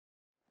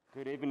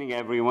Good evening,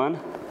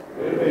 everyone.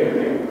 Good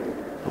evening.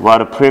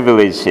 What a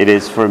privilege it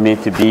is for me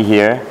to be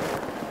here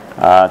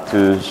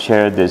to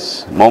share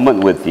this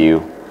moment with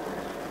you.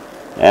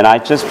 And I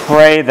just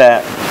pray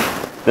that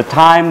the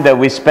time that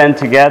we spend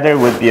together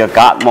would be a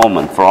God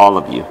moment for all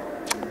of you.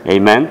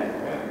 Amen?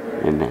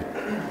 Amen.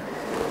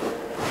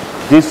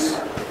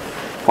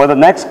 For the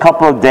next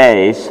couple of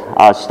days,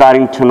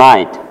 starting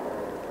tonight,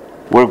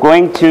 we're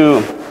going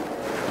to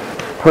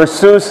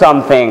pursue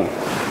something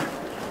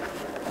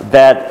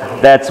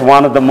that's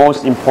one of the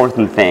most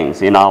important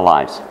things in our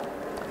lives.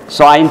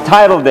 So I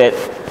entitled it,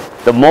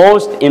 The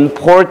Most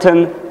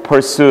Important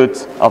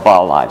Pursuits of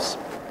Our Lives.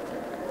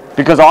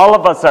 Because all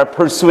of us are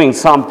pursuing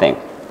something.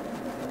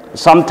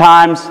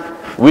 Sometimes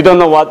we don't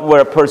know what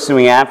we're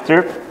pursuing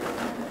after,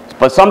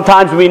 but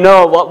sometimes we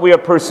know what we are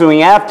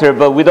pursuing after,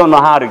 but we don't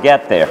know how to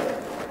get there.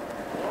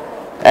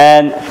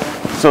 And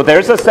so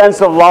there's a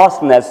sense of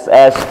lostness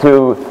as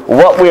to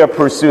what we are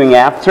pursuing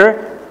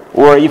after,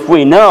 or if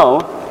we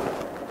know,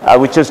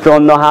 we just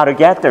don't know how to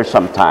get there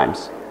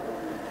sometimes.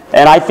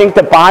 And I think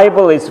the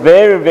Bible is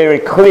very, very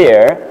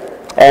clear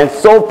and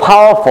so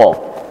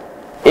powerful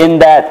in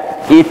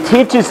that it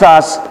teaches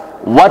us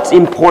what's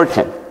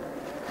important.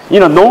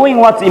 You know, knowing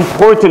what's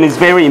important is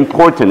very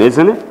important,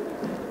 isn't it?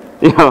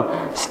 You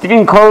know,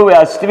 Stephen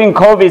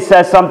Covey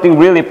says something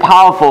really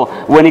powerful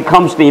when it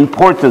comes to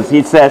importance.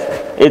 He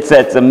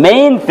says, the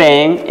main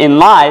thing in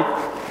life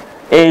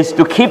is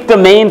to keep the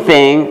main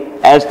thing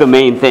as the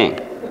main thing.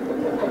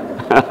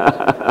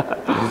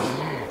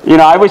 You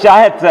know, I wish I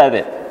had said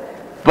it.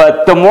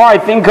 But the more I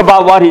think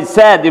about what he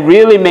said, it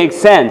really makes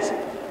sense.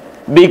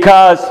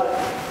 Because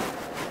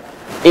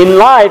in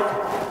life,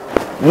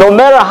 no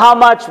matter how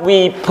much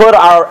we put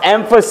our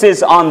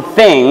emphasis on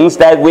things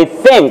that we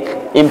think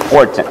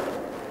important,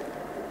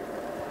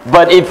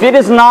 but if it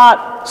is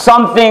not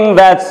something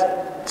that's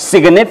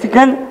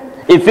significant,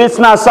 if it's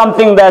not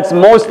something that's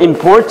most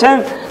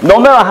important, no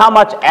matter how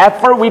much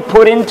effort we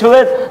put into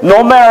it,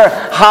 no matter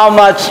how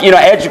much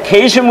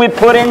education we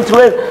put into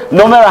it,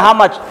 no matter how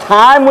much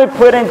time we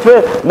put into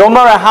it, no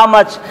matter how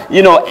much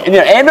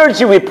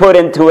energy we put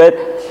into it,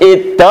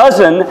 it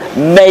doesn't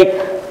make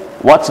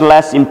what's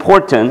less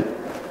important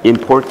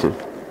important.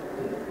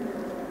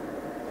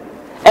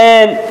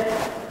 And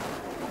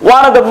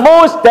one of the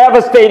most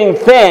devastating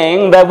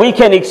things that we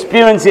can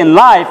experience in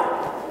life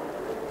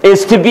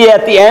is to be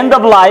at the end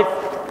of life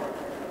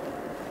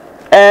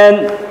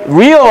and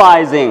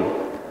realizing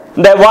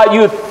that what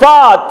you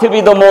thought to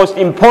be the most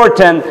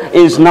important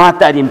is not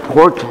that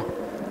important.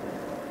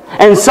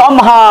 And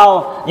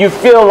somehow you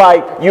feel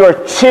like you are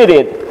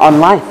cheated on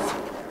life,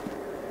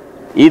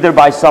 either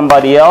by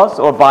somebody else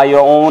or by your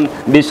own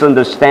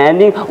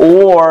misunderstanding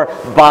or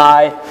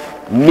by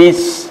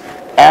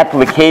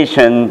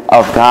misapplication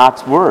of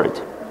God's Word.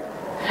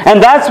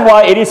 And that's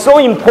why it is so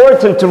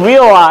important to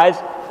realize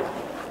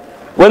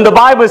when the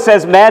Bible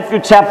says, Matthew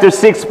chapter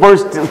 6,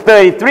 verse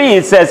 33,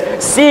 it says,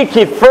 seek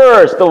ye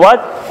first the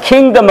what?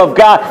 Kingdom of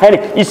God. And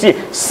you see,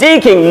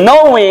 seeking,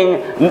 knowing,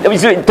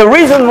 the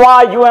reason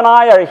why you and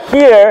I are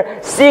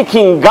here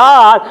seeking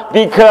God,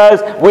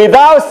 because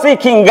without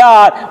seeking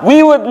God,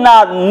 we would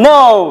not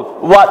know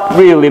what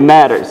really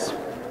matters.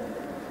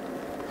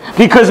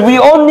 Because we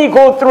only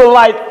go through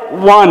life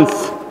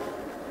once.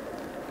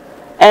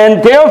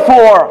 And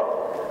therefore,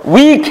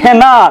 we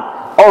cannot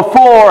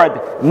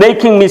afford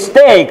making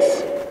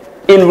mistakes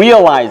in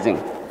realizing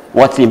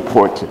what's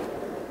important,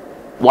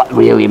 what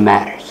really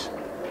matters.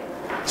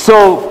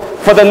 So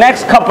for the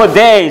next couple of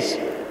days,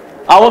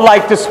 I would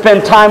like to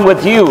spend time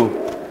with you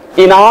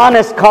in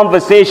honest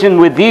conversation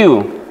with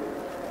you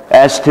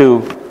as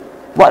to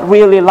what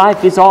really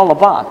life is all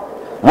about,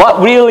 what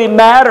really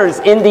matters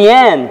in the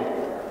end,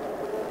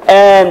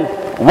 and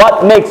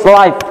what makes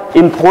life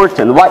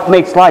important, what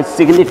makes life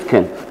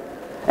significant.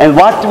 And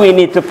what do we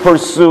need to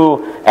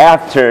pursue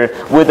after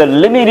with a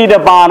limited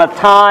amount of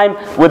time,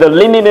 with a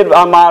limited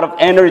amount of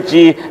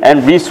energy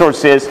and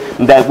resources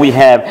that we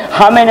have?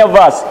 How many of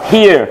us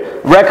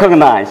here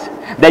recognize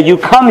that you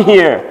come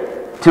here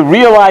to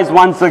realize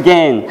once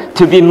again,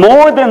 to be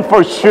more than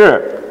for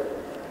sure,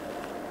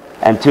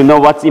 and to know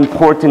what's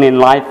important in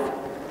life,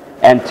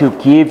 and to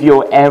give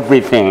your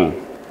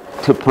everything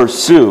to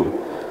pursue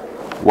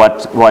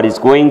what is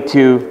going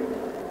to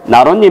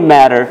not only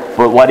matter,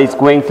 but what is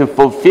going to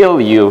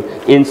fulfill you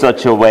in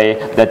such a way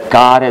that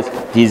God has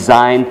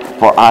designed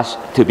for us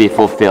to be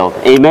fulfilled.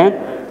 Amen?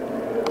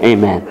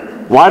 Amen.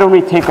 Why don't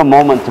we take a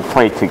moment to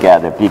pray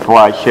together before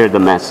I share the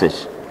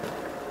message?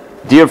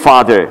 Dear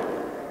Father,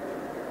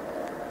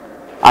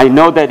 I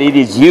know that it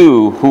is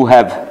you who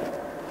have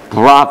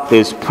brought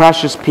these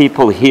precious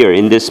people here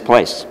in this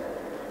place.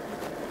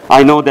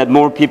 I know that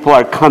more people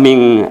are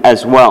coming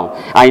as well.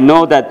 I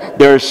know that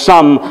there are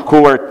some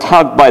who are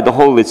tugged by the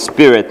Holy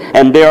Spirit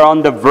and they are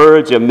on the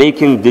verge of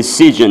making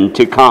decision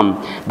to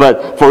come.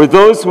 But for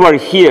those who are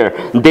here,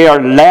 they are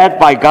led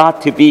by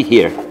God to be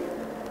here.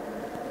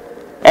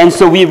 And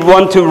so we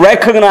want to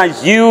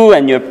recognize you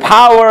and your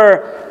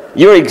power,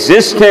 your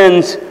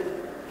existence,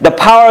 the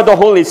power of the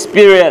Holy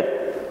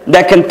Spirit,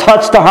 that can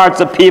touch the hearts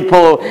of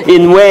people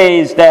in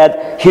ways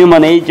that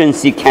human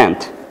agency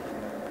can't.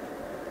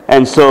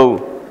 And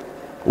so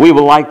we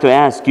would like to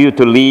ask you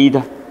to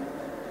lead.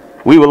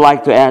 We would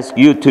like to ask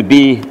you to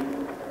be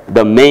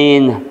the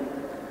main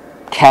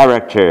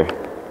character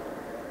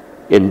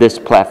in this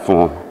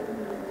platform.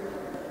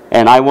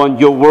 And I want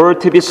your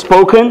word to be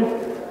spoken,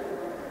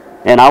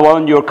 and I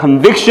want your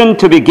conviction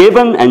to be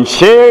given and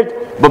shared.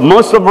 But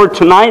most of all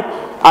tonight,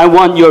 I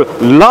want your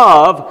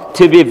love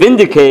to be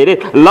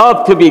vindicated,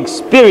 love to be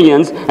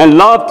experienced, and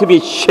love to be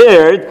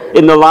shared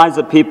in the lives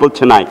of people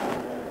tonight.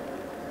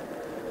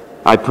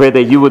 I pray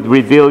that you would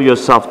reveal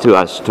yourself to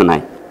us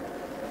tonight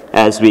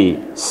as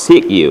we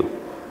seek you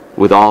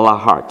with all our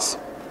hearts.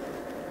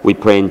 We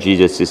pray in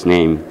Jesus'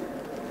 name.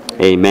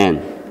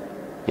 Amen.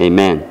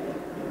 Amen.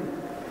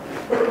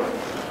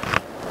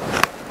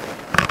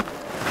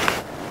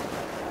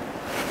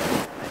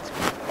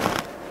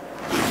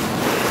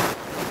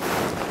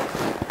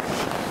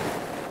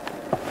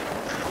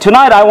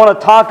 Tonight I want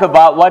to talk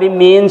about what it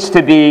means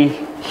to be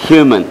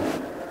human.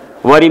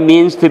 What it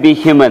means to be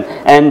human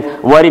and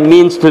what it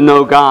means to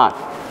know God.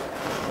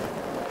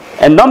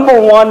 And number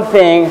one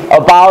thing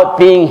about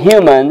being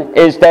human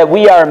is that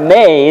we are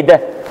made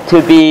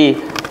to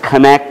be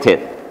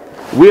connected.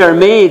 We are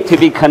made to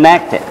be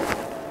connected.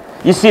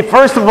 You see,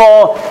 first of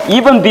all,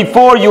 even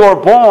before you were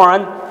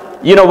born,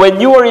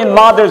 when you were in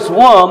mother's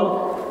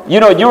womb,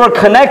 you were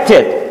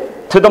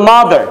connected to the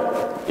mother.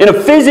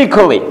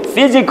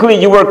 Physically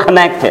you were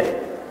connected.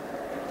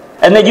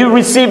 And then you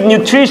received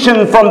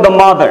nutrition from the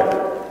mother.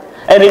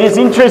 And it is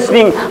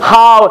interesting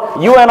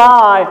how you and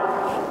I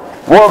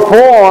were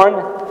born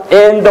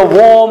in the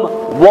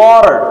warm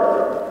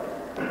water,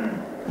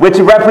 which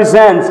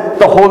represents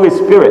the Holy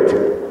Spirit.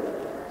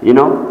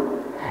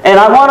 And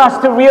I want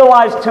us to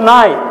realize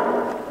tonight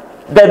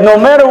that no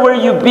matter where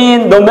you've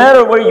been, no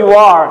matter where you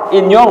are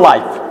in your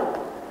life,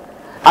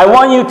 I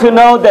want you to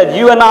know that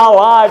you and our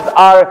lives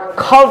are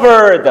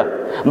covered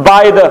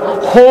by the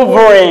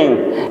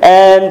hovering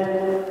and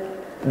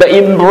the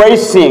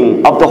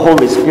embracing of the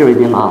Holy Spirit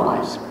in our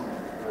lives.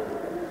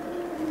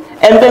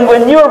 And then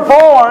when you're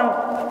born,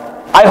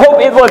 I hope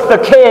it was the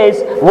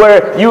case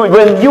where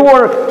when you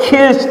were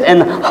kissed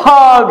and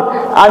hugged,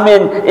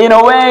 in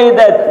a way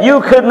that you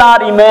could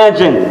not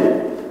imagine.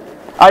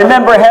 I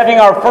remember having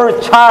our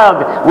first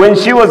child when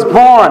she was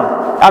born.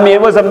 It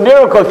was a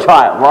miracle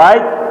child,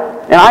 right?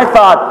 And I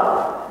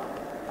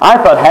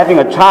thought having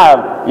a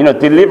child,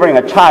 delivering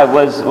a child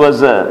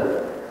was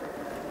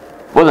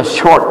a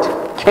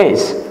short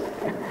case.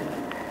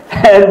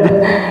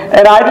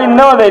 And I didn't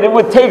know that it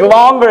would take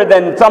longer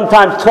than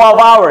sometimes 12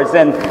 hours.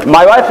 And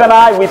my wife and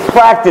I, we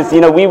practiced,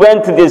 we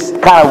went to this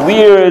kind of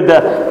weird,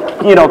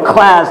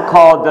 class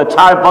called the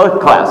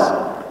childbirth class.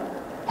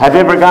 Have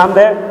you ever gone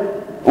there?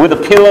 With the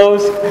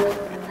pillows?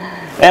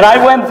 And I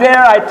went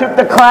there, I took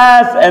the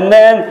class, and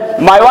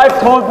then my wife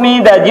told me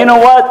that, you know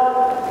what?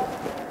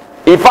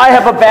 If I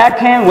have a back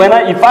pain,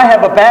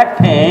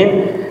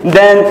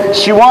 then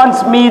she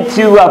wants me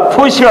to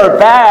push her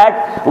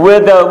back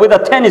with a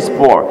tennis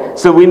ball.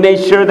 So we made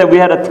sure that we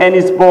had a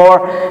tennis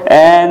ball,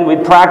 and we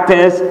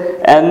practiced.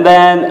 And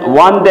then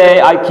one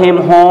day I came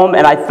home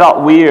and I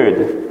felt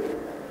weird.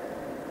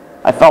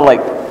 I felt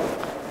like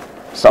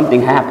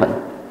something happened.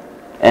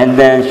 And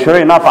then sure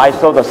enough, I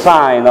saw the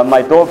sign on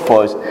my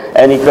doorpost,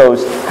 and it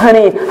goes,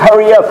 "Honey,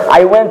 hurry up.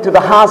 I went to the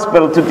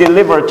hospital to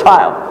deliver a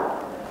child."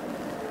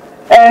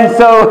 And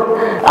so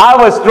I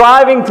was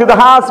driving to the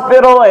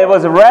hospital. It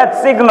was a red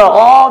signal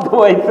all the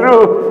way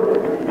through.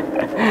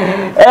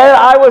 And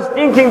I was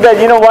thinking that,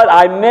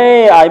 I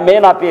may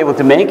not be able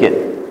to make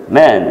it.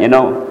 Man,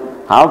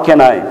 how can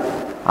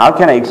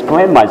I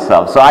explain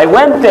myself? So I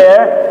went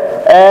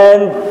there,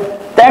 and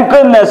thank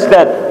goodness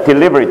that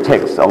delivery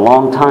takes a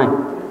long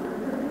time.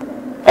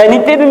 And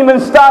it didn't even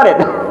start it.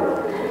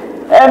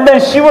 And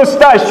then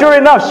sure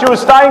enough, she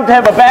was starting to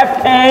have a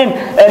back pain,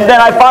 and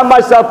then I found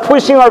myself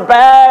pushing her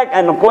back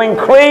and going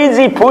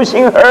crazy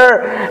pushing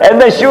her,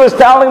 and then she was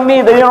telling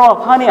me that,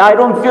 honey, I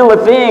don't feel a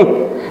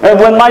thing. And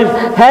when my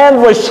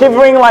hand was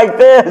shivering like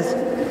this,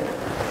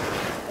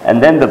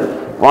 and then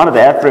one of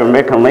the African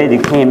American lady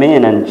came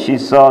in, and she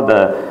saw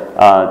the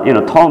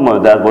turmoil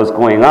that was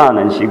going on,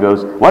 and she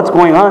goes, "What's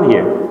going on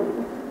here?"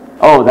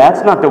 "Oh,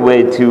 that's not the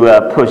way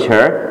to push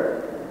her."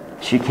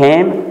 She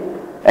came,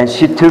 and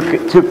she took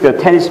the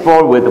tennis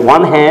ball with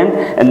one hand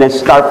and then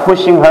started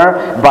pushing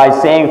her by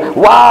saying,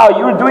 "Wow,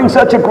 you're doing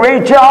such a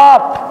great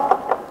job.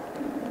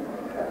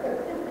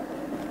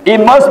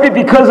 It must be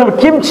because of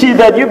kimchi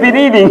that you've been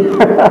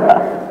eating."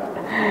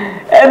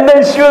 And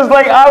then she was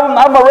like,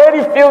 I'm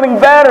already feeling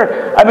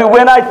better.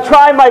 When I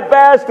tried my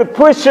best to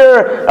push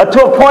her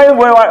to a point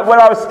where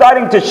I was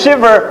starting to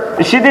shiver,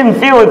 she didn't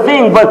feel a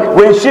thing. But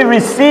when she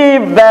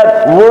received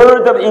that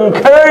word of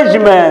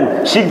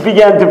encouragement, she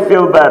began to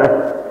feel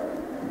better.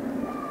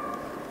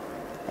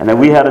 And then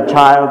we had a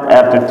child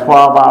after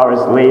 12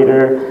 hours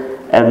later.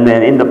 And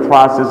then in the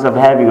process of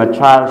having a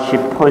child, she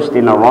pushed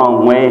in the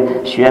wrong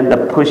way. She ended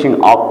up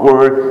pushing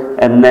upward,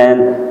 and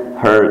then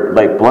her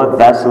blood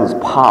vessels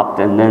popped,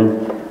 and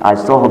then I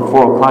saw her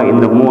 4 o'clock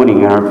in the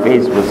morning, and her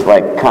face was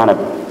like kind of,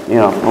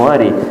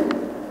 bloody.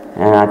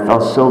 And I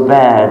felt so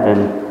bad,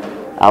 and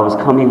I was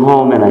coming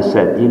home, and I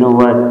said, you know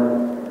what?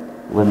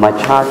 When my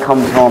child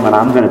comes home, and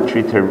I'm going to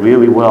treat her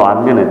really well,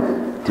 I'm going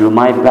to do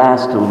my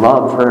best to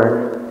love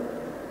her.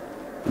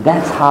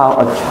 That's how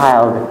a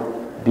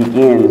child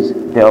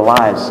begins their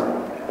lives,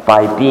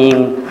 by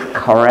being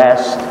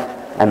caressed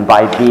and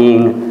by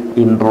being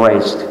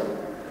embraced.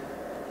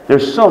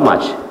 There's so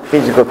much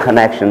physical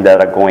connection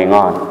that are going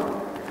on.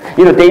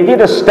 They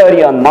did a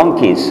study on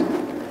monkeys,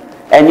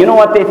 and you know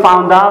what they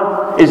found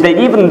out? Is that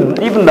even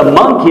the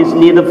monkeys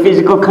need a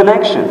physical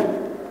connection.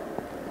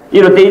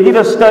 They did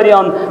a study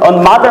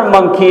on mother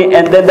monkey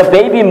and then the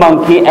baby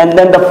monkey and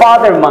then the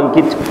father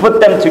monkey, to put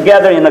them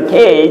together in a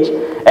cage,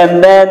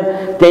 and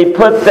then they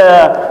put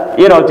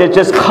they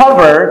just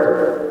covered,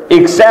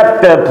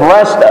 except the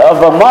breast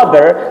of a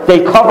mother,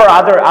 they cover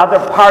other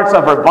parts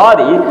of her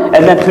body,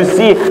 and then to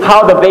see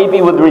how the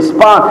baby would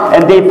respond.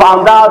 And they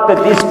found out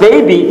that this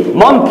baby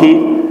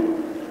monkey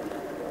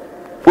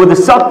would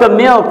suck the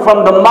milk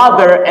from the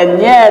mother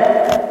and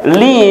yet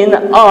lean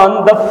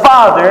on the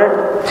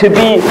father to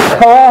be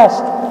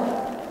caressed,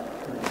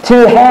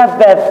 to have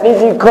that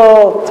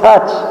physical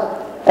touch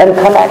and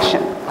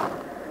connection.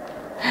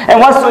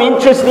 And what's so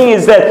interesting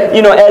is that,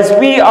 as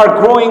we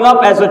are growing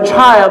up as a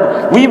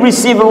child, we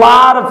receive a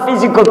lot of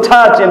physical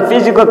touch and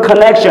physical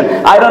connection.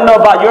 I don't know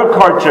about your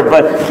culture,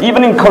 but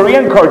even in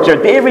Korean culture,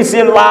 they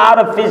receive a lot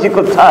of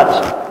physical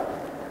touch.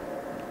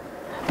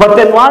 But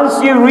then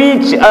once you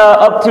reach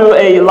up to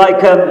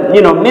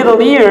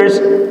middle years,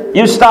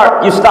 you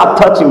stop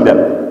touching them,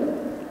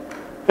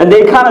 and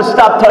they kind of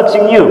stop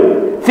touching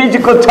you.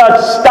 Physical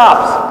touch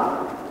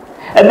stops,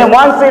 and then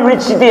once they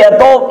reach the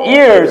adult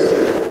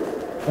years,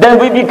 then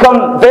we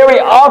become very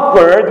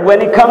awkward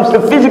when it comes to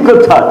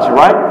physical touch,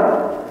 right?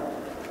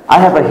 I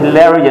have a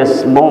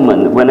hilarious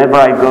moment whenever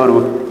I go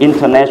to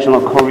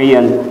International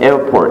Korean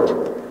Airport.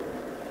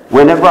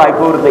 Whenever I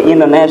go to the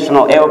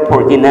International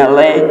Airport in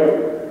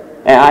LA,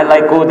 and I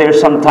go there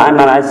sometime,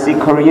 and I see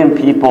Korean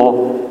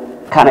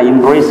people kind of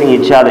embracing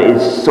each other.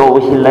 It's so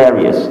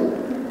hilarious.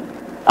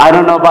 I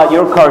don't know about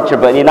your culture,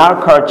 but in our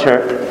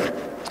culture,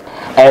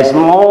 as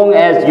long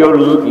as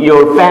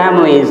your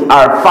families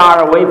are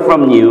far away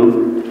from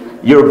you,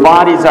 your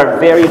bodies are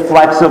very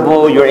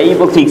flexible, you're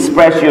able to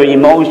express your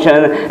emotion,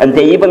 and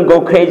they even go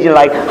crazy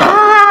like,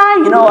 hi,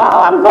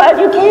 I'm glad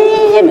you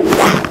came.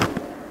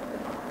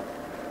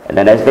 And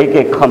then as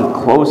they come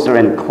closer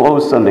and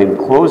closer and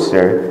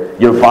closer,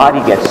 your body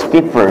gets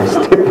stiffer and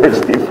stiffer and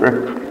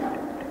stiffer.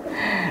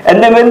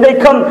 And then when they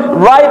come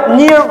right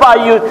nearby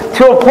you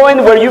to a point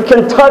where you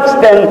can touch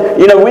them,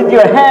 with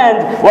your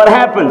hand, what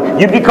happened?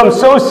 You become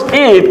so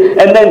stiff,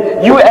 and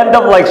then you end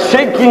up like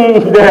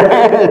shaking their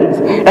hands,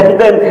 and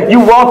then you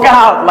walk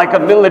out like a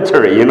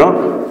military,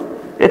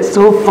 It's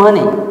so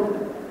funny.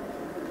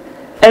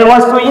 And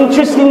what's so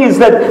interesting is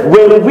that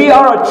when we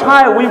are a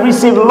child, we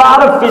receive a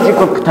lot of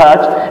physical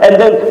touch, and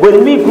then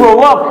when we grow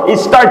up, it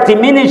starts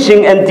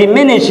diminishing, and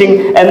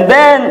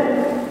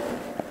then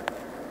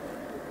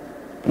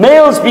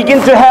males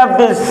begin to have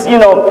this,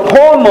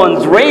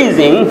 hormones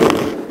raising,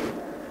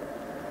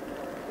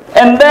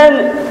 and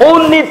then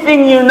only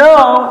thing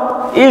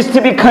is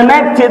to be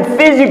connected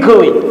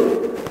physically.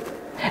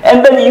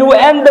 And then you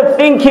end up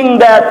thinking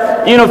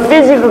that,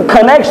 physical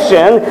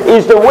connection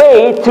is the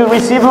way to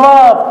receive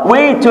love,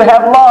 way to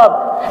have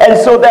love. And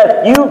so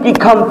that you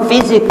become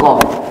physical.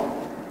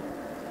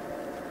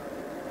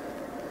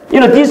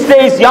 These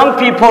days, young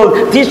people,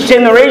 this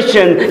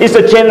generation is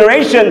a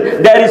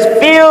generation that is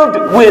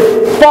filled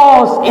with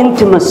false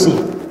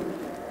intimacy.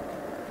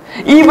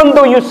 Even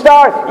though you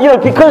start,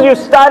 because you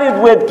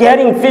started with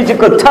getting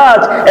physical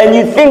touch, and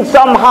you think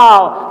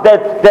somehow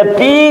that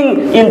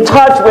being in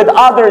touch with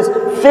others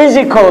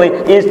physically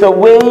is the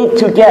way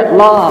to get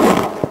love.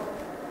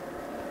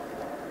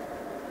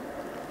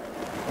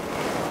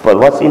 But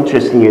what's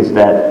interesting is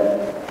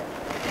that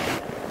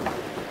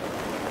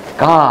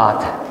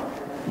God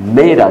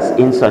made us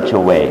in such a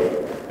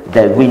way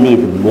that we need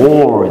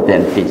more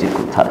than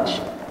physical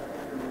touch.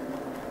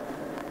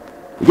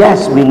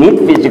 Yes, we need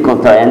physical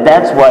touch, and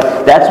that's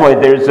why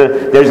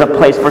there's a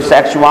place for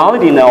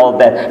sexuality and all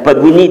that.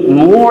 But we need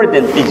more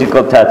than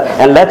physical touch.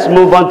 And let's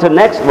move on to the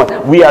next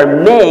one. We are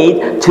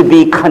made to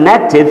be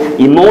connected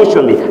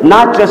emotionally,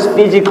 not just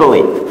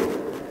physically.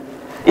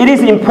 It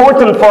is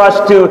important for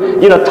us to,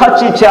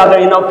 touch each other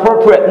in an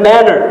appropriate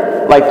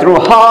manner, like through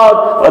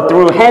hug or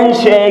through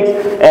handshakes.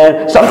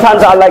 And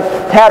sometimes I like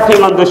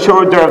tapping on the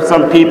shoulder of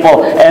some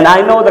people. And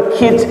I know the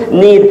kids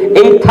need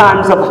 8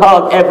 times of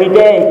hug every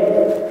day.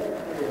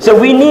 So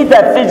we need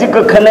that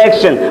physical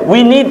connection.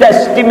 We need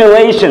that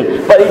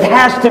stimulation, but it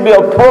has to be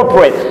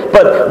appropriate.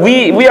 But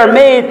we are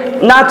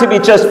made not to be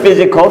just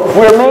physical.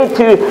 We're made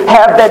to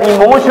have that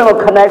emotional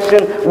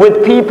connection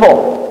with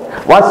people.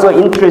 What's so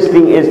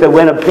interesting is that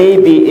when a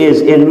baby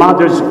is in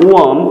mother's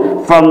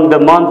womb from the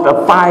month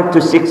of 5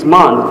 to 6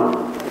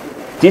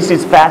 months, this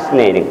is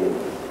fascinating.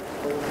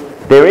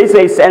 There is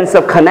a sense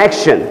of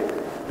connection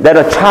that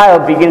a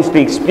child begins to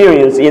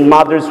experience in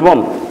mother's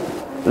womb.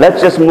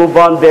 Let's just move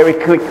on very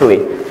quickly.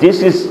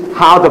 This is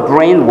how the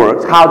brain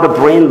works, how the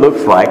brain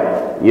looks like.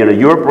 You know,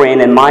 your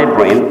brain and my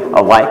brain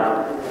alike.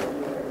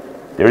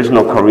 There is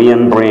no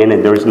Korean brain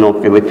and there is no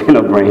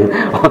Filipino brain.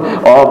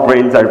 All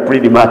brains are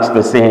pretty much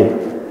the same.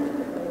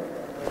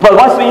 But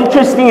what's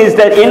interesting is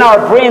that in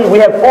our brain we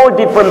have 4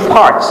 different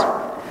parts.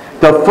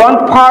 The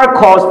front part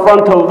calls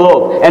frontal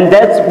lobe, and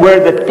that's where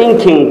the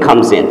thinking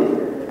comes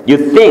in. You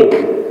think,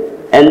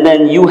 and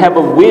then you have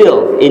a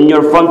will in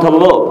your frontal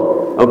lobe.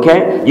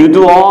 Okay? You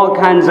do all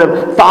kinds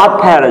of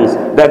thought patterns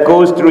that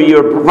goes through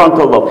your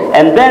frontal lobe.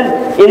 And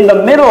then in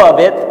the middle of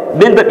it,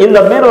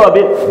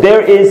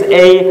 there is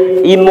a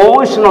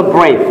emotional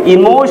brain.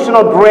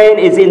 Emotional brain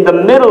is in the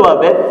middle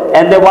of it.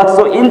 And then what's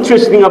so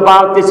interesting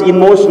about this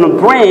emotional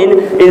brain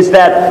is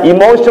that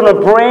emotional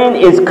brain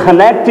is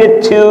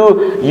connected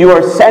to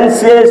your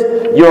senses,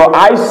 your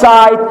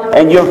eyesight,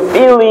 and your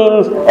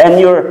feelings, and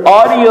your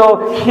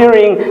audio,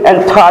 hearing,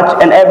 and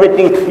touch, and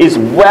everything is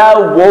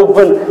well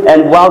woven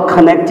and well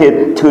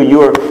connected to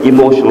your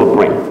emotional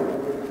brain.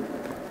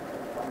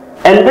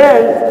 And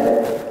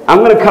then I'm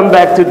going to come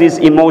back to this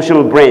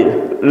emotional brain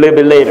a little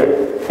bit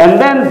later. And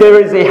then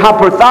there is a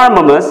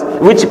hypothalamus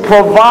which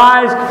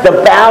provides the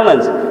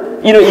balance.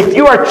 You know, if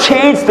you are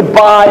chased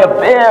by a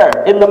bear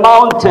in the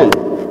mountain,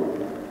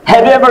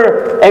 have you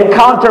ever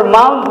encountered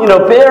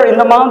bear in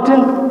the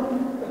mountain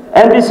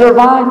and you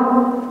survived?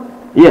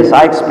 Yes,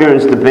 I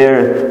experienced the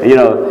bear,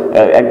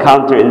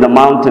 encounter in the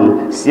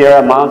mountain,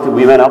 Sierra Mountain.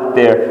 We went up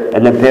there,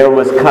 and the bear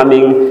was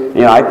coming.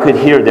 You know, I could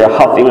hear they're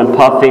huffing and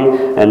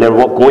puffing, and they're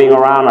going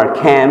around our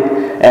camp.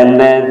 And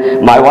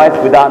then my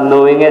wife, without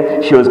knowing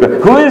it, she was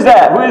going, "Who is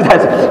that? Who is that?"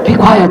 I said, "Be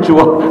quiet,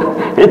 Jewel.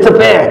 It's a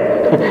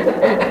bear."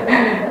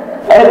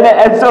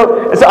 And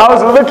so I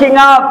was looking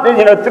up,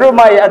 through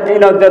my,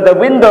 the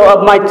window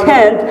of my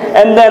tent,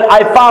 and then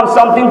I found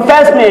something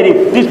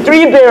fascinating. These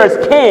 3 bears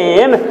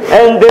came,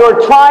 and they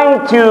were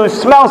trying to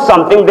smell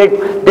something.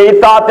 They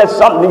thought that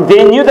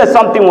they knew that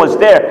something was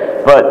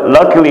there. But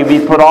luckily,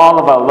 we put all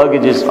of our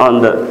luggages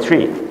on the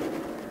tree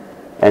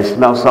and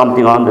smelled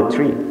something on the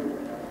tree.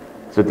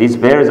 So these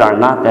bears are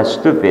not that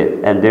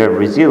stupid, and they're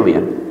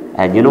resilient.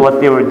 And you know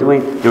what they were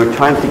doing? They were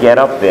trying to get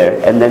up there,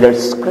 and then they're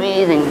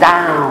squeezing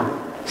down.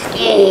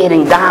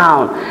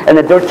 And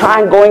then they're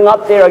trying going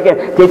up there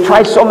again. They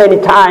tried so many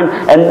times,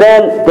 and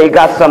then they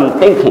got some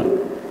thinking.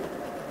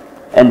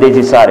 And they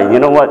decided, you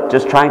know what,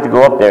 just trying to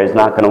go up there is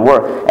not going to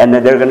work. And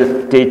then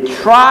they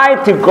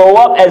tried to go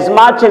up as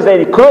much as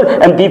they could,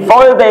 and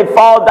before they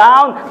fall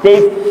down,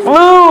 they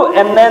flew,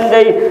 and then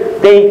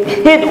they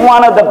hit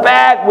one of the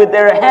bag with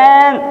their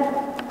hand,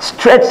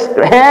 stretched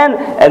their hand,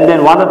 and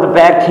then one of the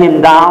bag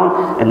came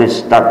down, and they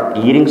start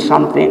eating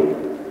something,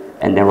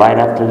 and then right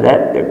after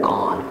that, they're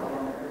gone.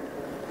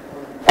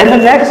 And the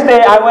next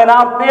day I went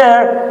out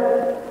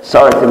there,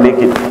 sorry to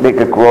make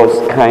a gross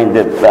kind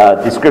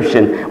of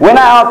description. When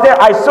I out there,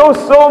 I saw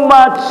so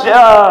much,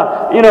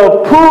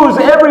 poos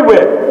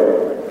everywhere.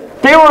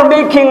 They were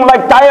making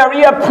like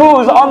diarrhea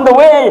poos on the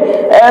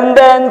way. And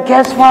then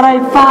guess what I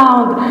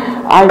found?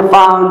 I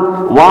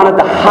found one of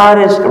the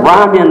hottest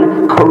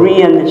ramen,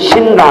 Korean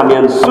Shin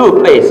Ramen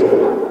soup place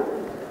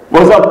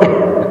was up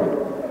there.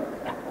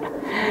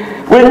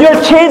 When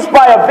you're chased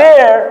by a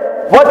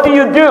bear, what do?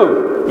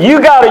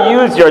 You got to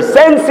use your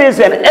senses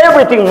and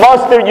everything,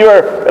 muster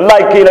your,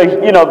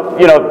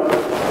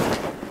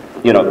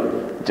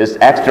 just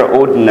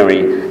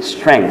extraordinary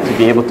strength to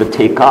be able to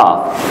take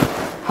off.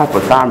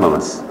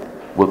 Hypothalamus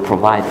will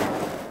provide it.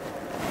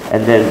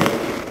 And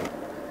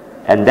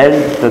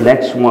then the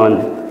next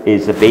one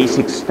is a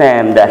basic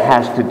stem that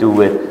has to do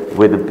with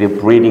the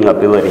breathing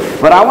ability.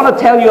 But I want to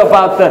tell you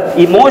about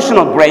the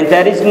emotional brain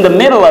that is in the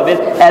middle of it.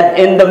 And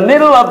in the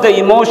middle of the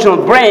emotional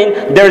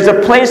brain, there's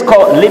a place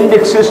called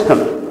limbic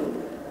system.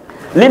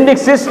 Limbic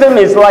system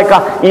is like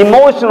an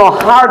emotional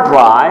hard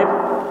drive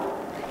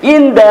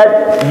in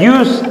that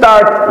you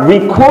start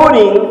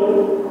recording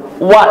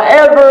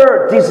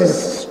whatever, this is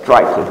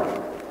striking,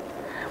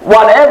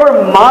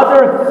 whatever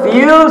mother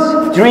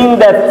feels during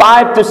that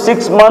 5 to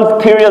 6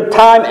 month period of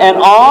time and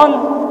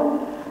on,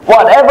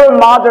 whatever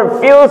mother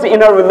feels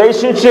in a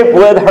relationship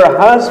with her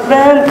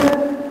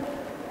husband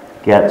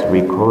gets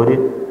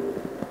recorded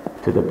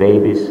to the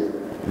baby's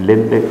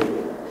limbic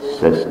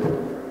system.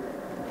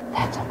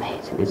 That's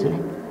amazing, isn't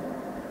it?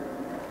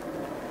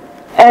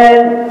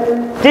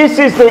 And this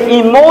is the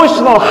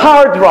emotional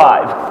hard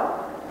drive.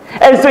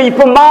 And so if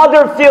a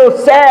mother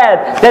feels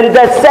sad, then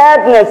that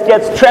sadness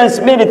gets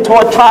transmitted to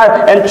a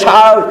child, and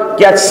child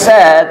gets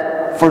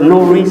sad for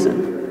no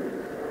reason.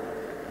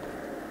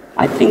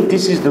 I think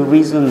this is the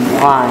reason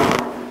why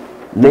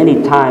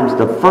many times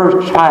the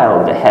first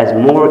child has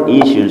more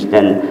issues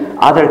than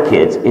other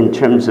kids in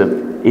terms of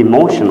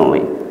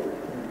emotionally.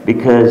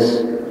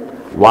 Because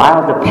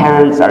while the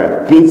parents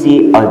are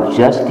busy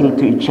adjusting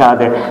to each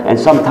other and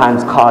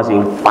sometimes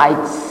causing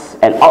fights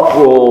and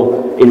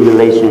uproar in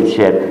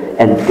relationship,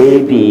 and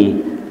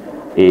baby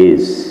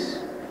is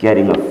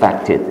getting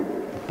affected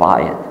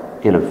by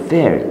it in a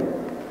very,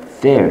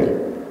 very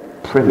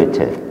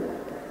primitive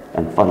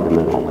and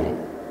fundamental way.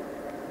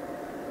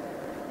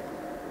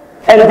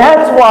 And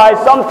that's why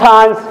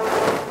sometimes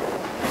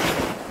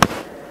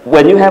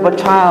when you have a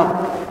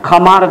child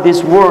come out of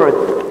this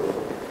world,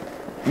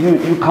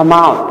 you come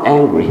out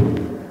angry.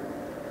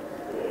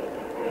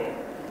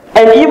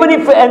 And even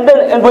if,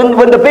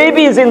 when the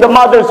baby is in the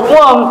mother's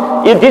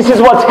womb, this is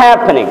what's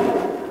happening.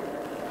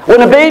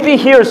 When a baby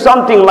hears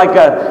something like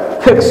a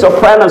thick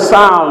soprano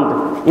sound,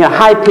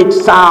 high-pitched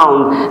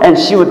sound, and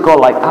she would go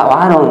like, oh,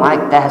 I don't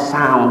like that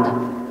sound.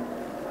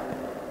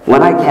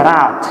 When I get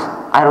out,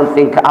 I don't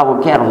think I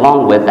will get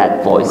along with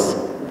that voice.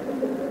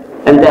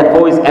 And that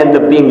voice ends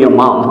up being your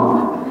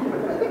mom.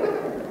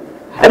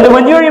 And then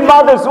when you're in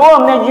mother's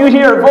womb, then you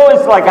hear a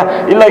voice like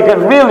a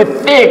really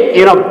thick,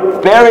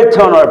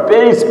 baritone or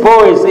bass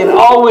voice, and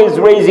always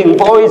raising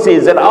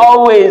voices, and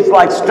always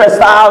like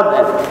stressed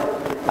out.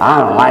 I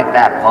don't like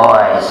that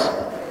voice.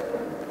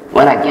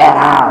 When I get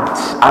out,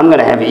 I'm going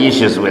to have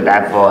issues with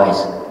that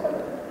voice.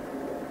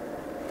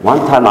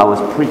 One time I was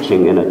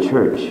preaching in a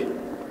church.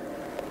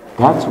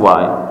 That's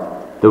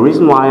why, the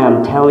reason why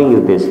I'm telling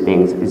you these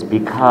things is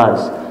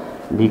because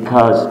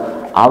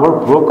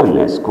our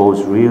brokenness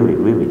goes really,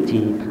 really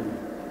deep.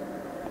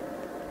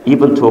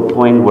 Even to a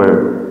point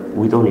where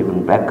we don't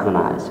even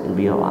recognize and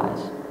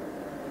realize.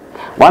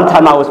 One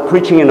time I was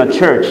preaching in a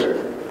church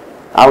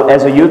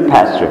as a youth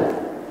pastor.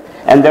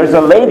 And there's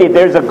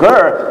a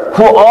girl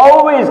who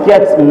always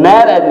gets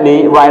mad at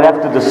me right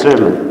after the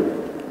sermon.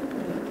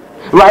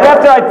 Right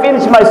after I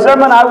finished my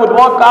sermon, I would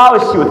walk out,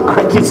 she would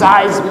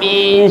criticize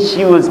me,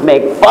 she would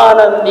make fun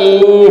of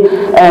me,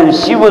 and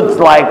she was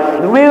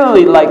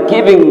really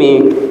giving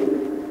me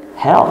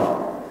hell.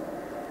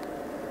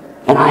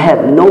 And I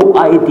had no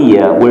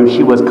idea where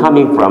she was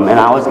coming from, and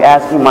I was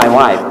asking my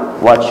wife,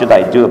 what should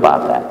I do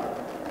about that?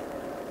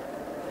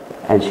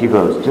 And she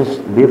goes, just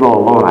leave her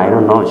alone. I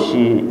don't know,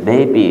 she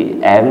may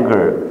be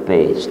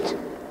anger-based.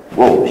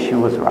 Whoa, she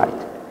was right.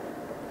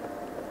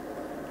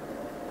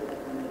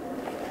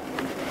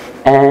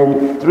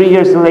 And 3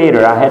 years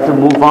later, I had to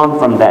move on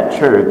from that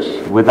church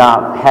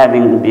without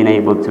having been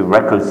able to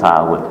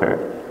reconcile with her.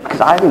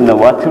 Because I didn't know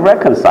what to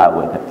reconcile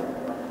with her.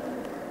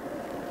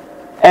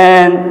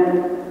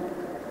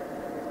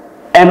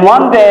 And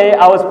one day,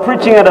 I was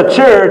preaching at a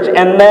church,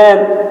 and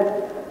then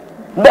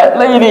that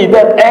lady,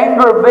 that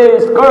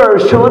anger-based girl,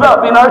 showed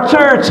up in our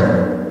church.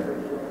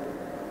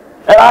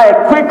 And I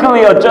had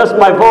quickly adjust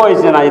my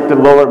voice, and I had to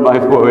lower my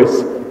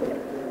voice.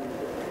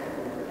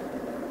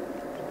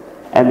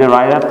 And then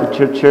right after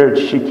church,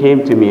 she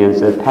came to me and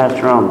said,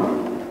 Pastor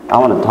I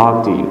want to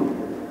talk to you.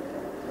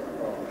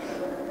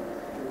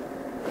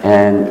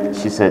 And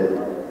she said,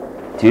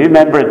 do you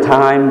remember a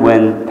time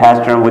when,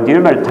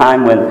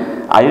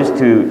 I used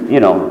to,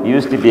 you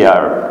used to be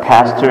our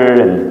pastor,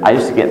 and I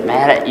used to get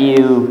mad at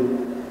you?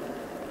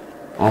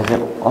 I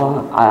said,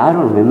 oh, I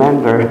don't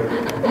remember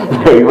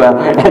very well.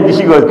 And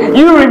she goes,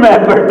 you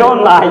remember,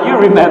 don't lie, you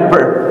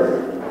remember.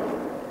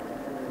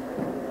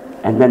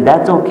 And then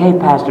that's okay,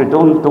 Pastor,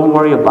 don't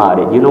worry about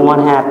it. You know what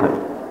happened?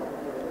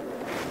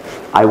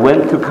 I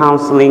went to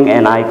counseling,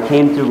 and I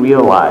came to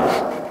realize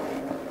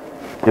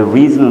the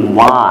reason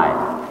why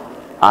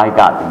I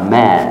got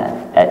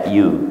mad at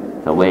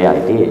you the way I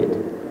did.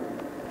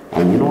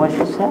 And you know what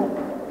she said?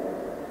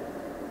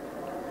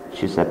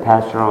 She said,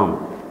 Pastor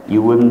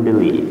you wouldn't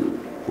believe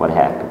what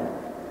happened.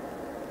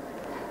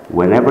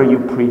 Whenever you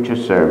preach a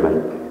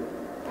sermon,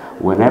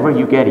 whenever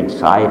you get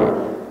excited,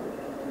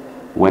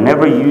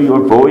 whenever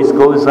your voice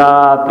goes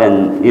up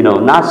and,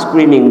 not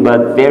screaming,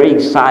 but very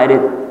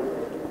excited,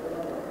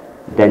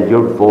 then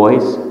your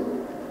voice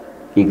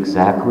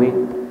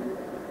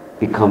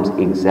becomes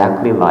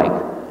exactly like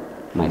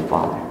my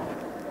father.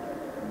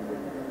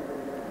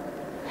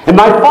 And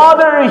my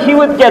father, he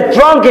would get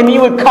drunk and he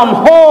would come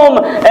home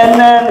and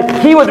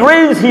then he would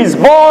raise his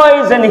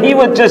voice and he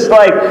would just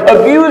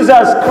abuse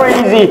us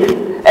crazy.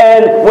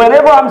 And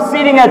whenever I'm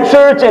sitting at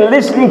church and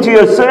listening to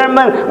your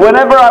sermon,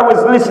 whenever I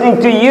was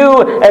listening to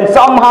you and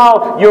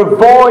somehow your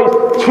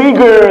voice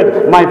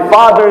triggered my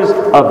father's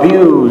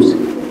abuse,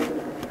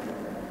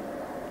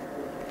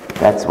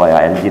 that's why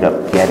I ended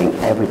up getting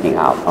everything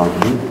out on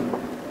you.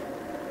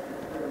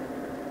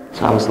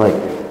 So I was like,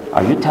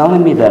 are you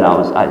telling me that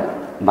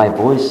my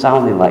voice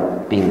sounded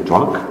like being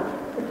drunk?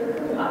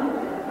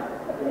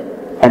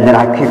 And then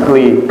I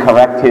quickly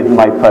corrected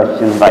my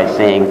question by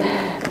saying,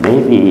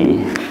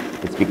 maybe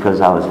it's because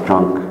I was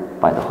drunk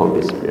by the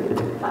Holy Spirit.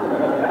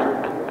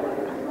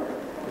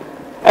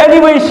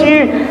 Anyway,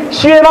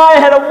 she and I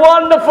had a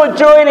wonderful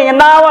joining, and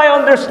now I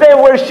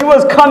understand where she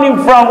was coming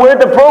from, where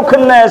the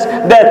brokenness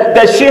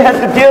that she had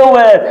to deal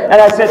with.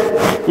 And I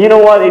said, you know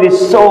what, it is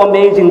so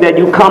amazing that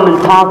you come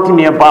and talk to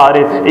me about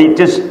it. It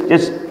just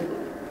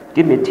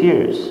give me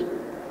tears.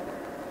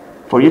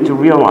 For you to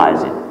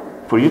realize it,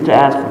 for you to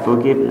ask for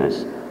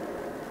forgiveness.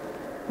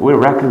 We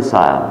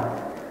reconcile.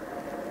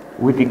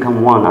 We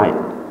become one.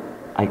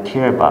 I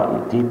care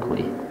about you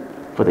deeply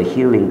for the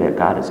healing that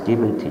God has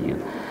given to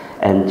you.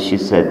 And she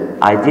said,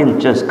 I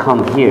didn't just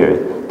come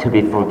here to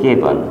be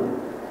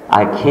forgiven.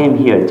 I came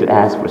here to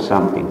ask for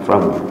something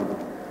from you.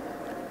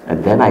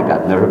 And then I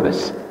got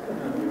nervous.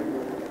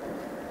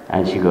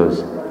 And she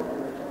goes,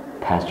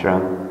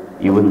 Pastor,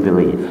 you wouldn't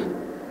believe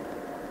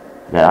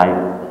that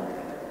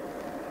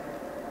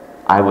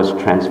I was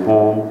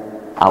transformed.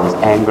 I was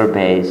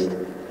anger-based.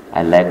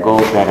 I let go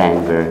of that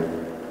anger.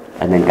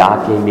 And then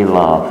God gave me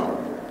love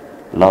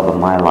of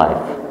my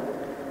life.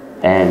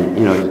 And,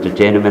 the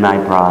gentleman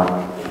I brought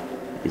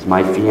is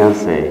my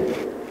fiancé.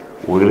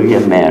 We're going to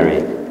get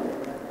married.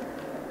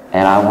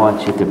 And I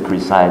want you to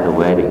preside the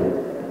wedding.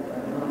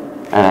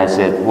 And I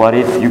said, what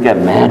if you get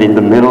mad in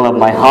the middle of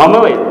my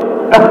homily?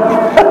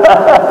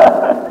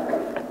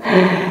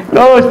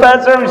 No,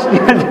 Pastor,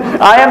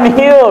 I am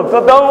healed,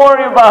 so don't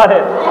worry about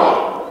it.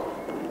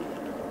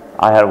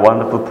 I had a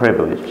wonderful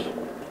privilege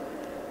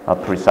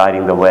of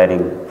presiding the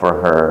wedding for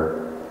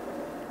her.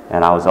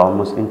 And I was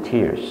almost in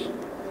tears,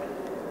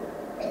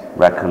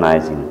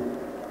 recognizing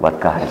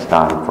what God has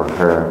done for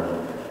her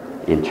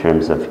in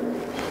terms of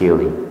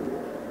healing.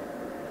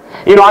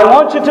 I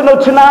want you to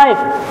know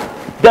tonight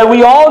that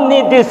we all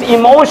need this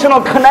emotional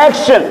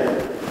connection.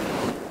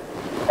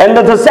 And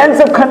that the sense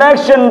of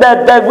connection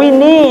that we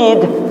need,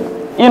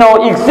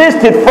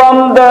 existed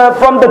from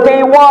the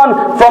day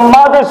one, from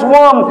mother's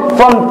womb,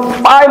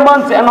 from 5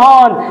 months and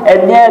on.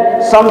 And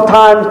yet,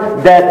 sometimes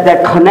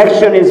that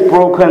connection is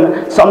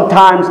broken.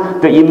 Sometimes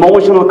the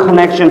emotional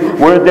connection,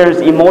 where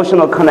there's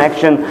emotional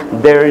connection,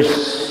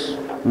 there's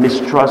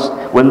mistrust.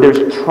 When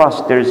there's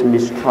trust, there's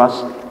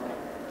mistrust.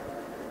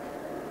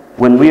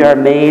 When we are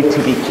made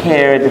to be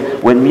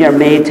cared, when we are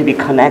made to be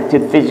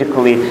connected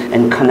physically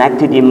and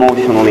connected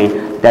emotionally,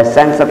 that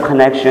sense of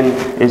connection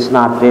is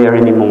not there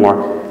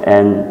anymore.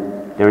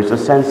 And there's a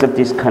sense of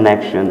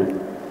disconnection.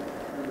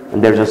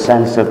 And there's a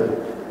sense of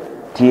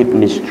deep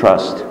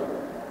mistrust.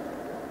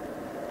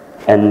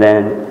 And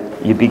then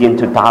you begin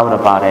to doubt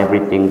about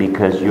everything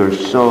because you're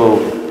so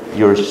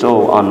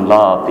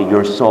unloved,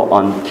 you're so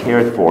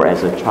uncared for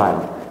as a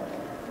child.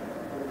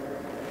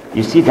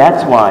 You see,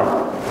 that's why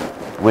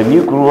when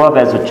you grew up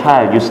as a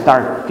child, you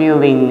start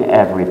feeling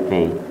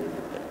everything.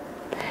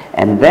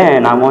 And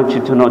then I want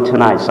you to know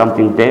tonight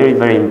something very,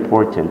 very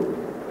important.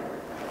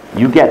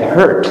 You get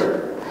hurt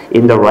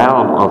in the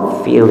realm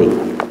of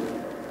feeling.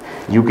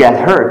 You get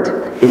hurt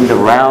in the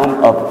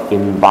realm of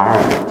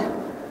environment.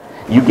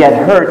 You get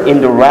hurt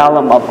in the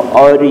realm of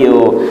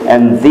audio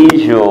and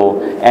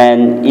visual,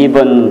 and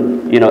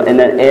even, in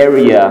an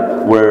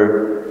area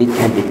where it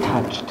can be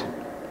touched.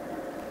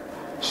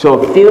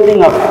 So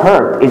feeling of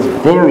hurt is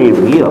very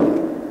real.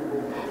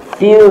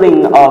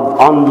 Feeling of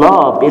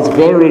unloved is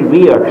very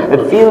real.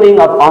 A feeling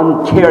of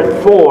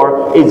uncared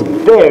for is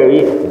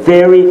very,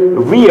 very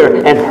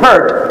real. And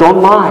hurt,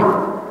 don't lie.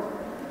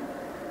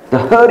 The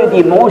hurted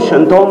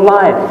emotion, don't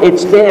lie.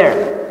 It's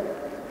there.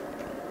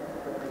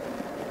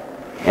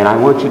 And I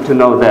want you to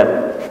know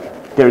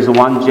that there's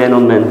one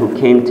gentleman who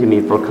came to me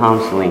for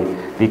counseling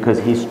because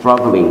he's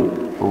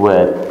struggling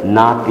with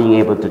not being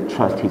able to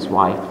trust his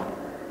wife.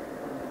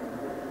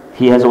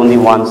 He has only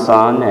one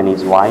son and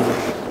his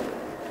wife.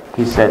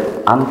 He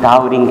said, I'm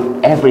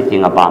doubting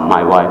everything about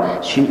my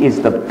wife. She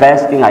is the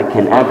best thing I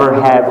can ever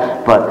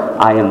have, but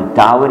I am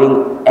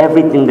doubting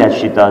everything that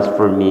she does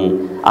for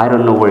me. I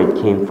don't know where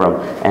it came from.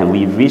 And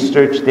we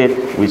researched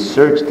it, we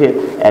searched it,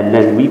 and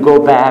then we go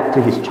back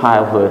to his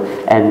childhood,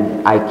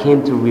 and I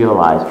came to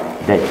realize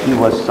that he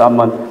was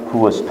someone who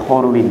was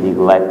totally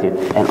neglected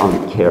and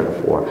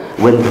uncared for.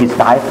 When his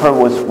diaper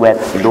was wet,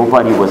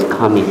 nobody was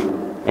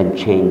coming and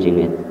changing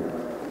it.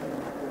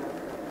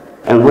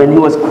 And when he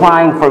was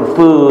crying for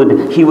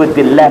food, he would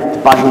be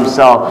left by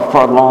himself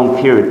for a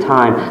long period of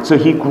time. So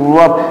he grew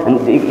up and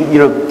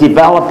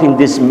developing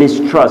this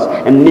mistrust.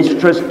 And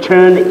mistrust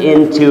turned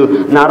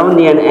into not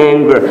only an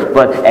anger,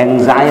 but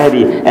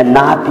anxiety and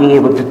not being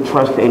able to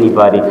trust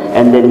anybody.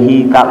 And then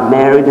he got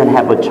married and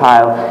have a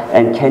child.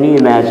 And can you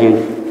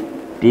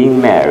imagine being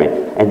married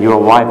and your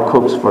wife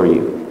cooks for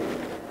you?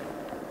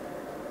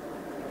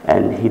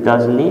 And he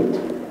doesn't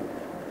eat.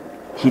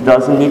 He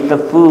doesn't eat the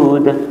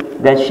food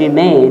that she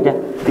made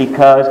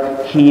because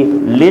he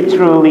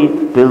literally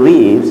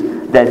believes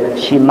that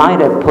she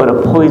might have put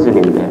a poison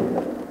in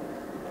there.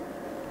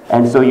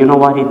 And so you know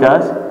what he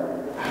does?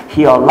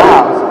 He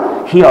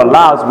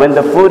allows when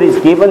the food is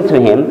given to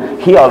him,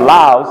 he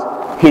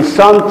allows his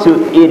son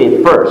to eat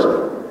it first.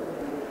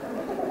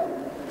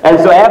 And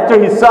so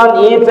after his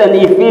son eats and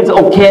he feels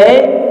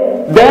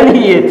okay, then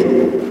he eats.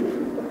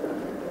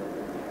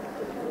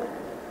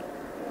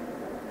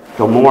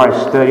 The more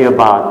I study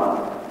about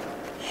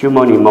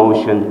human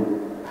emotion,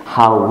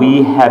 how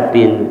we have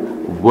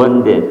been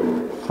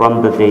wounded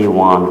from the day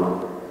one,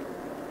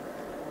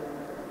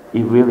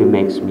 it really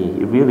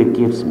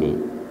gives me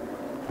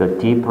the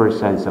deeper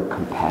sense of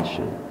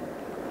compassion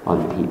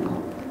on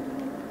people.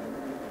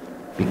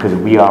 Because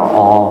we are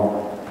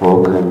all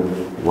broken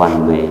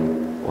one way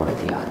or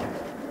the other.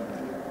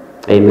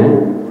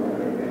 Amen?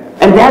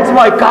 And that's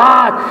why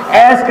God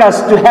asks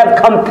us to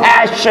have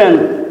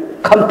compassion.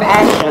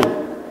 Compassion.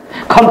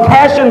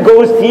 Compassion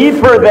goes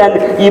deeper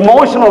than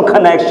emotional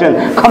connection.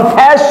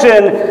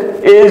 Compassion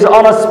is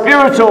on a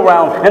spiritual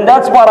realm. And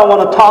that's what I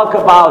want to talk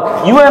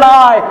about. You and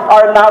I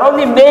are not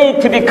only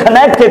made to be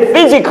connected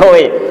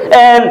physically,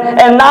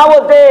 and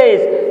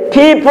nowadays,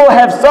 people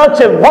have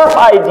such a warped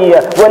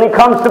idea when it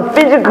comes to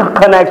physical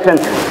connection,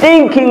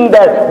 thinking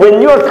that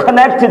when you're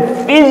connected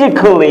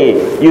physically,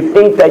 you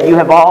think that you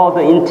have all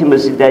the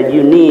intimacy that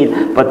you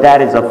need, but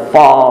that is a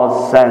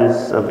false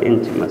sense of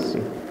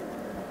intimacy.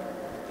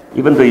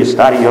 Even though you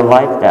started your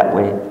life that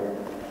way,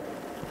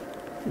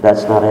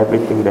 that's not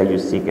everything that you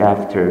seek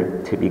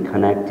after to be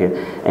connected.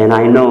 And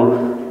I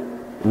know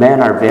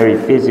men are very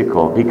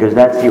physical because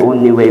that's the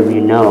only way we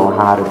know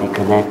how to be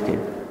connected.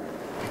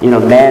 You know,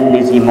 man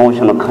needs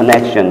emotional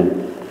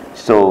connection,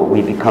 so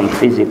we become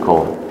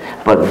physical.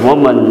 But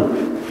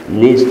woman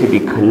needs to be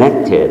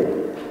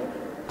connected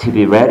to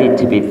be ready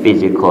to be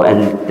physical,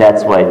 and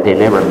that's why they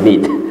never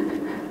meet.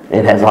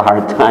 It has a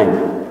hard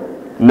time.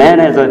 Man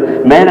has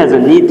a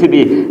need to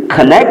be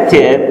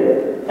connected,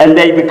 and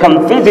they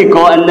become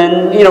physical, and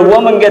then,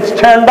 woman gets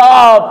turned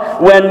off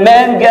when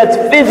man gets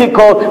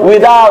physical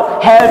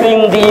without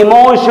having the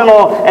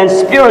emotional and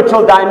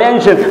spiritual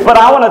dimension. But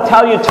I want to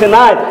tell you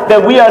tonight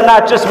that we are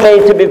not just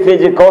made to be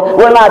physical.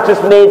 We're not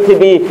just made to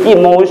be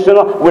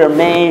emotional. We're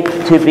made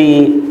to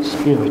be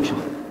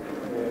spiritual.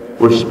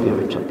 We're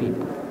spiritual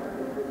people.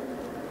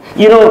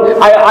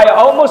 I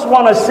almost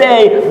want to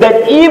say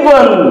that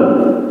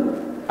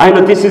even, I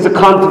know this is a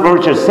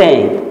controversial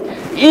saying,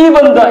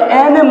 even the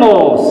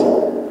animals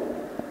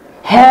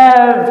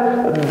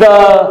have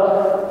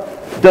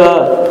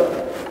the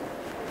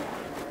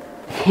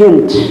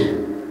hint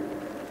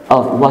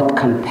of what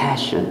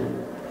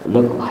compassion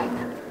look like.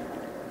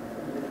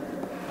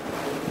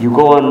 You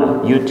go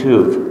on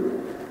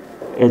YouTube,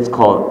 it's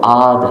called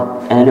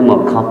Odd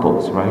Animal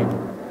Couples, right?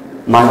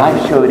 My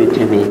wife showed it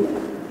to me.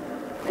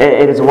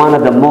 It is one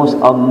of the most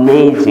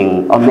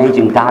amazing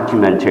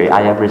documentary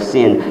I ever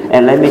seen.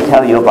 And let me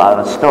tell you about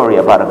a story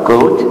about a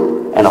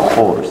goat and a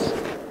horse.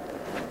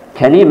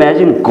 Can you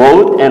imagine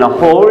goat and a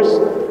horse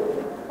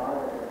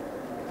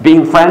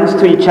being friends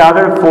to each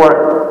other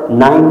for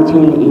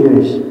 19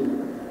 years?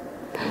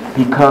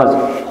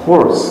 Because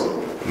horse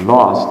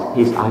lost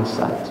his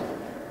eyesight.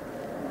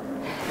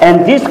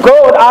 And this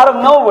goat out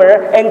of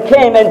nowhere and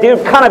came, and they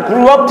kind of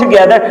grew up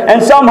together,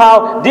 and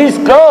somehow this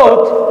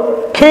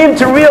goat came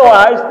to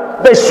realize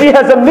that she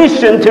has a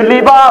mission to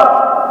live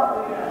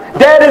out.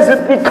 That is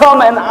to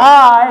become an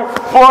eye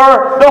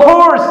for the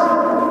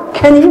horse.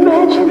 Can you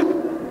imagine?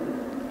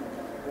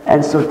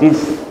 And so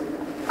this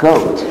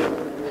goat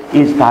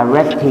is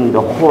directing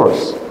the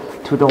horse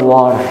to the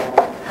water,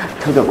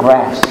 to the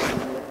grass.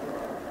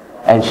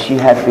 And she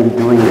had been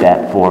doing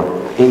that for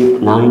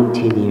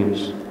 19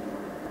 years.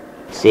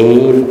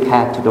 Same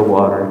path to the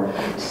water,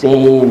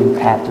 same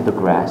path to the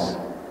grass.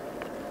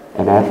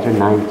 And after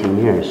 19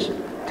 years,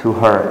 to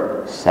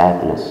her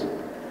sadness,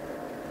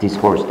 this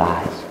horse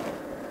dies.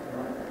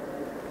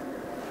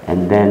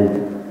 And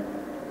then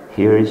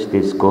here is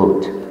this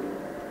goat,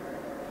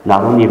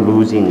 not only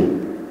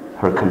losing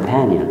her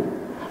companion,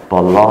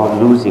 but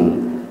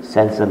losing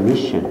sense of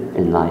mission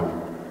in life.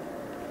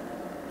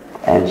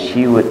 And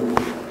she would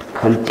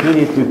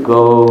continue to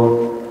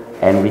go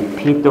and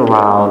repeat the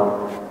route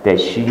that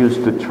she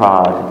used to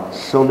trod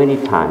so many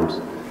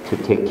times to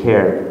take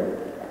care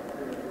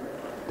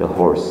of the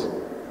horse.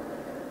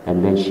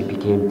 And then she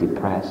became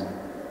depressed.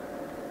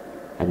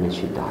 And then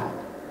she died.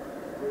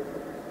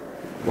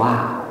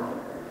 Wow.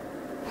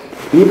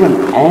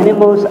 Even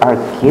animals are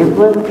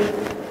given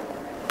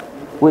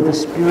with a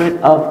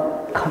spirit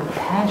of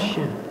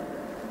compassion.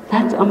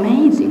 That's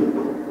amazing.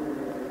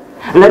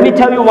 Let me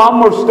tell you one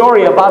more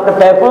story about the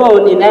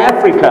baboon in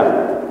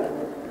Africa.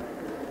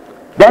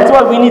 That's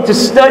why we need to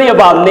study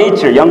about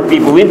nature, young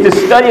people. We need to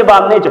study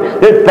about nature.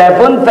 There's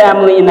baboon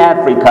family in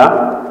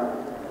Africa.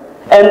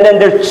 And then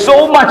there's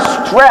so much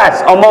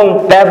stress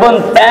among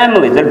baboon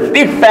families. They're a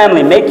big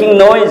family making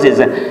noises.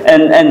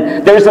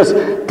 And there's this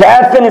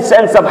definite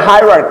sense of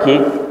hierarchy.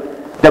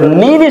 The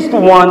meanest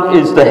one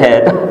is the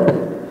head.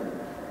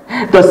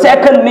 The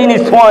second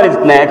meanest one is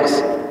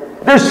next.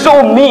 They're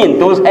so mean.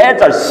 Those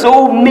heads are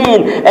so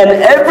mean. And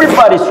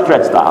everybody's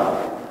stressed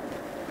out.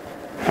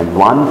 And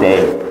one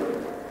day,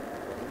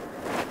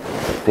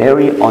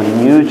 very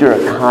unusual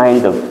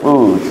kind of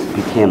foods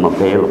became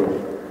available.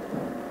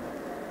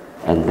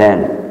 And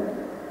then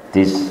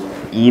these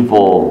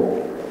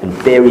evil and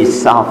very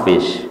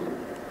selfish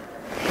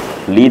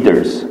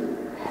leaders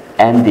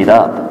ended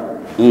up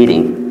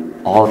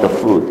eating all the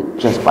food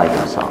just by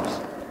themselves.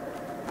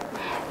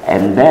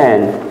 And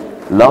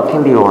then,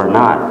 luckily or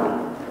not,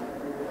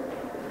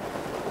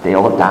 they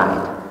all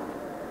died.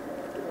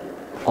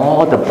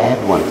 All the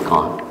bad ones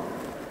gone.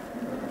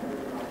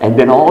 And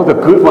then all the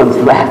good ones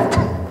left.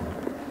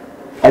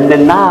 And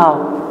then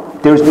now,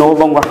 there's no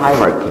longer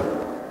hierarchy.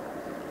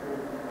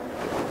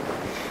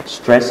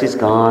 Stress is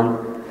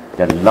gone.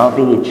 They're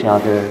loving each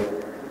other.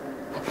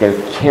 They're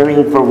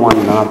caring for one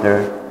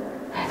another.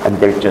 And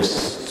there's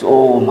just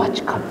so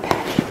much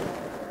compassion.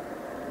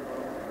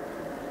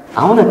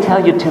 I want to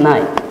tell you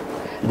tonight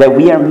that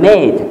we are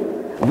made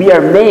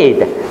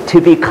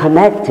to be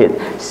connected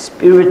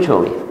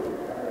spiritually.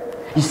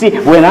 You see,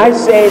 when I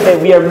say that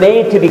we are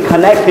made to be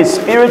connected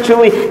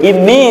spiritually,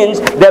 it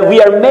means that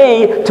we are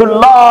made to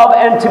love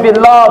and to be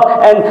loved,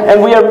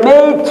 and we are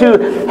made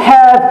to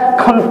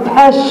have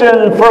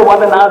compassion for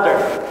one another.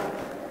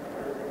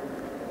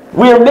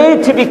 We are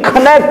made to be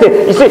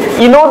connected. You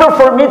see, in order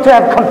for me to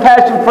have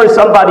compassion for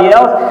somebody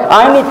else,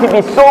 I need to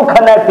be so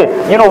connected.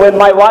 You know, when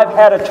my wife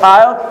had a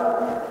child,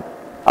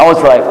 I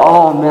was like,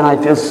 oh man,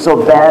 I feel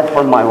so bad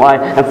for my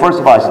wife. And first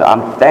of all, I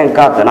said, thank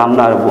God that I'm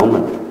not a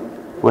woman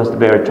who has to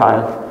bear a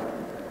child.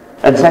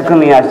 And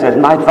secondly, I said,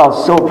 I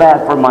felt so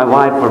bad for my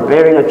wife for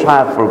bearing a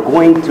child, for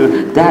going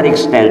to that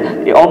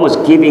extent,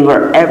 almost giving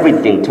her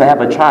everything to have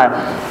a child.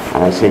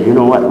 And I said, you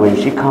know what, when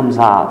she comes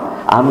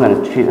out, I'm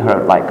going to treat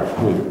her like a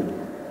queen.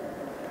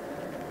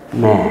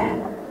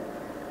 Man,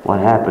 what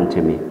happened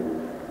to me?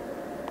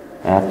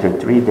 After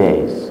 3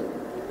 days,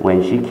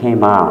 when she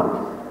came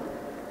out,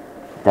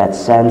 that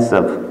sense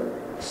of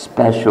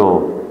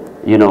special,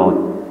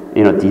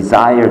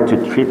 desire to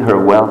treat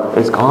her well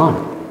is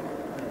gone.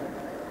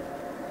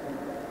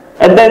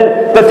 And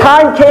then the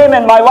time came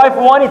and my wife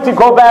wanted to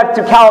go back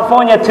to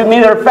California to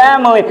meet her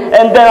family,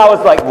 and then I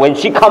was like, when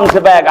she comes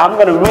back, I'm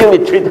going to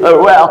really treat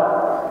her well.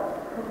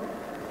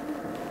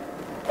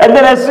 And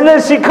then as soon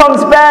as she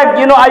comes back,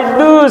 I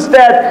lose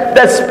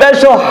that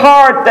special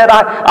heart that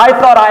I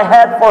thought I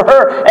had for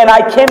her. And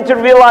I came to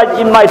realize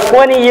in my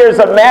 20 years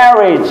of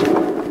marriage,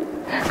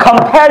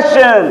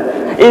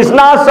 compassion is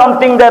not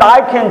something that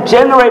I can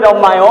generate on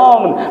my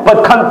own,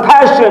 but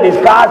compassion is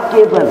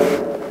God-given.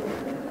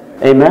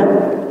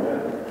 Amen?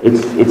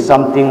 It's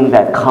something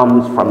that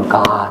comes from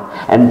God.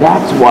 And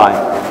that's why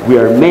we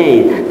are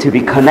made to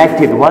be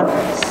connected, what?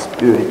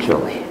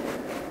 Spiritually.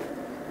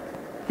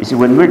 You see,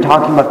 when we're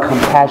talking about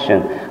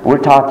compassion, we're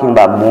talking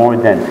about more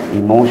than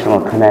emotional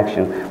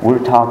connection.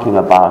 We're talking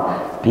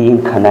about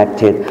being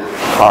connected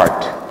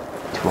heart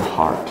to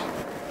heart.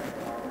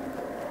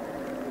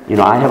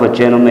 I have a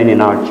gentleman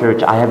in our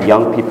church. I have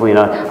young people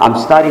I'm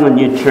starting a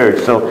new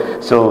church,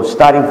 so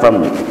starting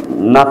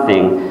from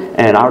nothing,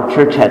 and our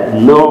church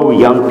had no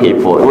young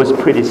people. It was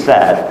pretty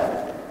sad.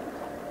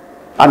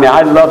 I mean,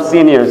 I love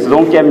seniors,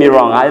 don't get me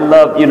wrong. I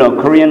love,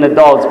 Korean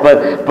adults,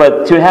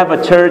 but to have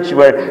a church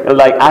where,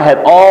 I had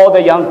all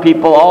the young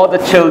people, all the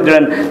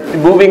children,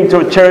 moving to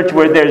a church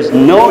where there's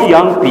no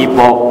young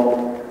people,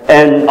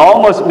 and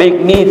almost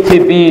make me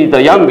to be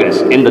the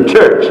youngest in the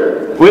church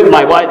with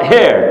my white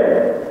hair.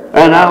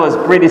 And I was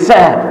pretty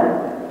sad.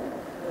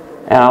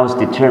 And I was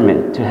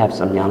determined to have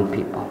some young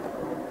people.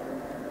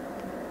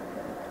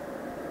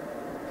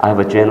 I have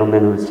a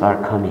gentleman who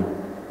started coming.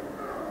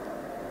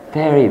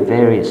 Very,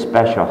 very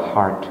special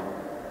heart.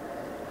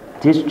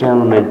 This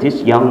gentleman,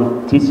 this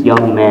young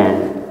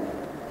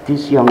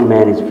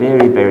man is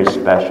very, very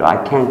special. I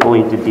can't go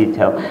into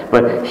detail,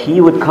 but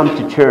he would come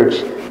to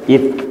church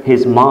if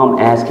his mom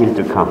asked him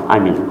to come. I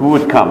mean, who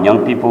would come?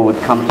 Young people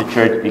would come to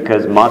church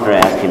because mother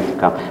asked him to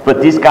come.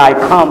 But this guy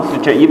comes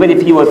to church. Even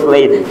if he was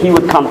late, he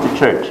would come to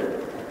church.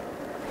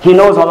 He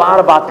knows a lot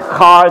about the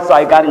cars, so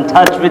I got in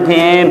touch with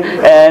him,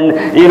 and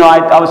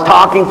I was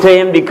talking to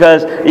him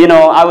because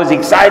I was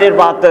excited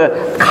about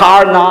the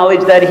car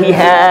knowledge that he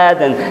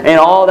had and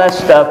all that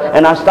stuff,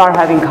 and I started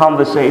having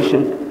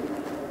conversation.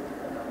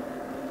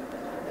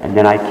 And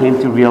then I came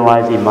to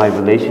realize in my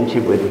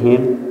relationship with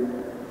him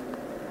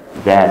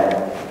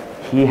that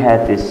he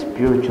had this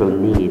spiritual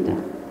need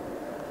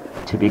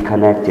to be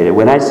connected.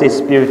 When I say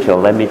spiritual,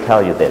 let me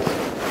tell you this.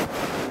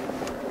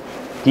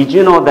 Did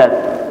you know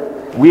that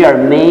we are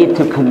made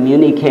to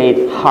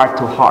communicate heart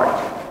to heart?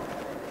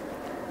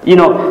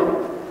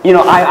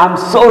 I'm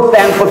so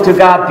thankful to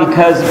God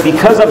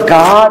because of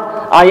God,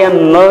 I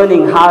am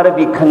learning how to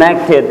be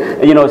connected,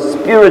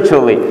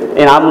 spiritually.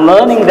 And I'm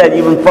learning that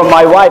even from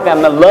my wife.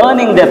 I'm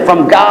learning that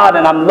from God,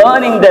 and I'm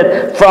learning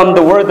that from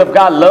the Word of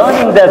God,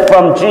 learning that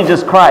from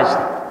Jesus Christ.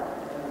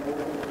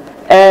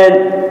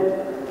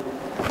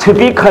 And to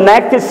be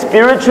connected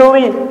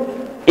spiritually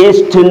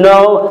is to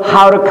know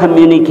how to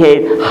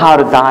communicate, how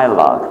to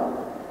dialogue.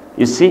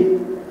 You see?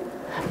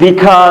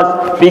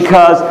 Because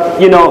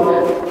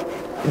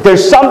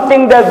there's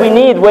something that we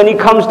need when it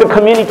comes to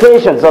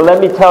communication. So let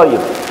me tell you.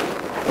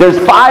 There's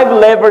 5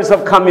 levels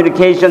of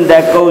communication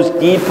that goes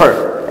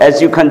deeper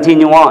as you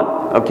continue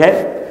on.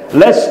 Okay?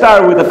 Let's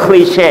start with a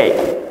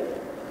cliche.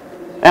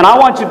 And I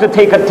want you to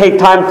take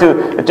time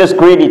to just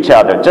greet each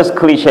other. Just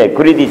cliche.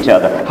 Greet each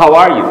other. How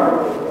are you?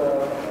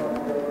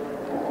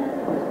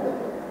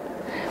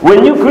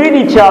 When you greet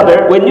each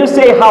other, when you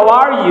say, how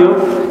are you,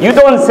 you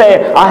don't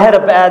say, I had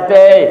a bad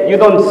day. You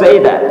don't say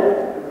that.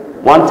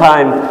 One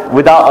time,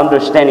 without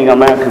understanding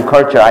American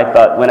culture, I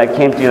thought when I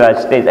came to the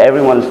United States,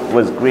 everyone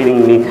was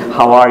greeting me,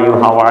 how are you,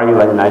 how are you?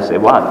 And I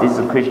said, wow, this is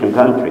a Christian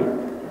country.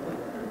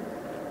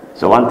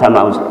 So one time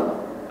I was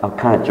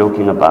kind of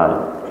joking about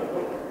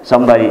it.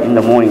 Somebody in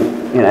the morning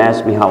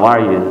asked me, how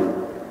are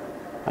you?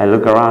 I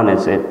look around and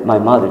said, my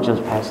mother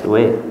just passed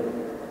away.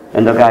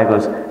 And the guy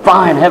goes,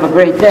 fine, have a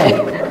great day.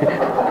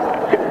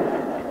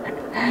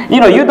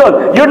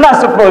 You're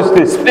not supposed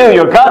to spill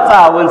your guts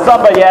out when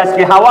somebody asks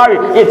you, how are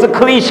you? It's a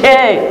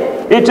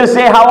cliche. You just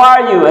say, how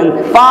are you?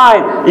 And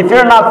fine. If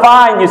you're not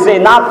fine, you say,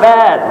 not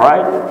bad,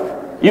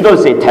 right? You don't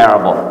say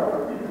terrible.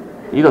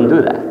 You don't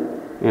do that.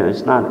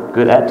 It's not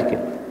good etiquette.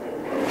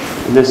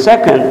 And the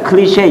second,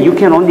 cliche, you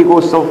can only go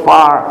so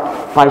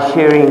far by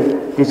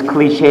sharing this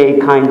cliche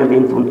kind of,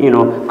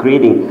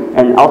 greeting.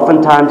 And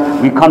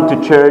oftentimes we come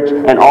to church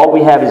and all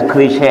we have is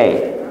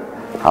cliche.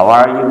 How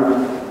are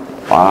you?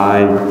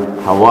 Fine.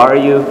 How are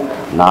you?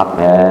 Not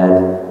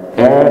bad.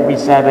 Every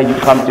Sabbath you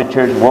come to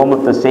church, warm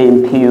up the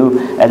same pew,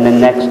 and the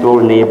next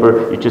door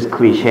neighbor, you just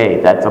cliche.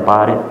 That's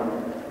about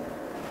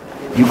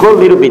it. You go a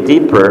little bit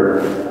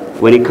deeper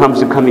when it comes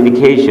to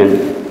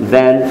communication,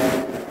 then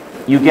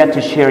you get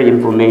to share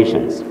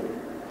information.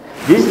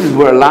 This is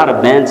where a lot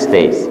of men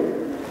stays.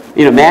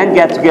 Men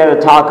get together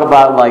to talk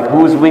about like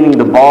who's winning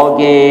the ball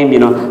game.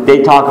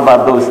 They talk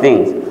about those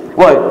things.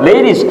 Well,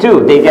 ladies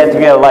too, they get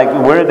together like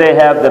where they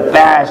have the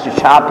best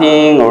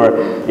shopping or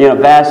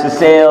best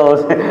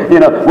sales.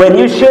 When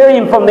you share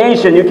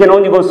information, you can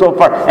only go so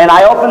far. And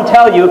I often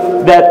tell you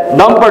that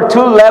number 2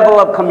 level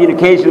of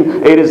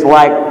communication, it is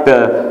like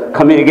the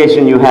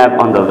communication you have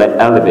on the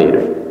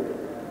elevator.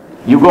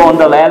 You go on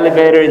the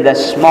elevator in that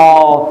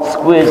small,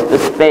 squeezed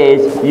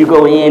space. You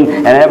go in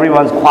and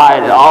everyone's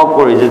quiet and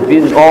awkward.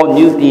 It's all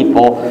new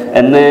people.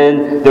 And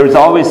then there's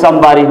always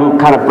somebody who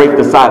kind of breaks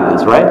the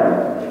silence, right?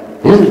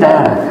 Isn't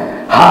that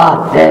a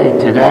hot day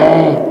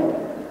today?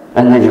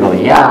 And then you go,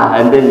 yeah.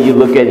 And then you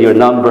look at your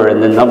number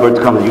and the number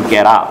comes, you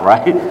get out,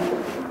 right?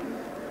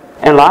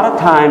 And a lot of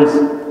times,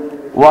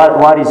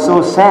 what is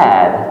so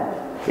sad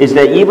is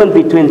that even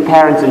between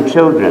parents and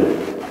children,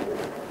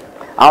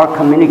 our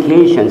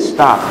communication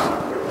stops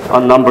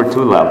on number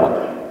 2 level.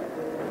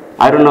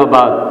 I don't know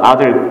about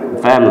other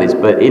families,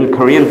 but in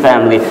Korean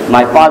family,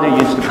 my father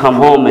used to come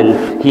home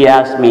and he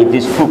asked me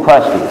these 2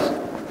 questions.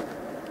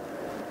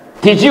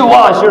 Did you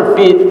wash your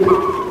feet?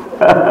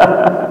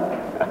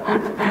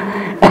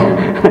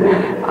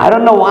 I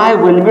don't know why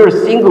when we were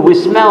single we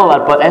smell a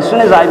lot, but as soon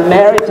as I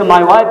married to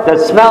my wife, the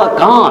smell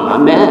gone.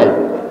 I'm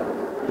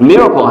mad.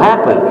 Miracle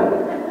happened.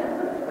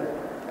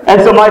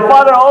 And so my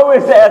father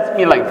always asked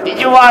me like, did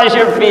you wash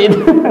your feet?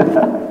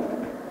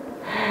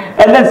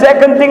 And then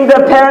second thing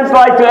that parents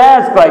like to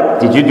ask, like,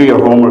 did you do your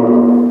homework?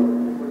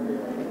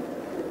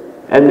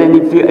 And then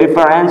if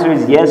our answer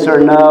is yes or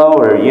no,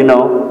 or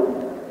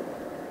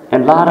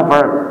and a lot of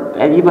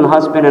and even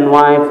husband and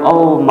wife,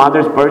 oh,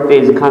 mother's birthday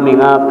is coming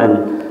up,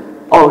 and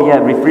oh yeah,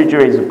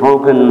 refrigerator is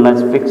broken,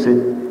 let's fix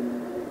it.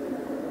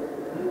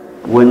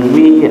 When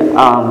we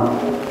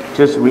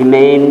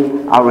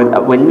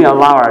when we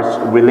allow our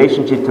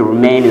relationship to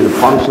remain in the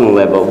functional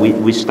level,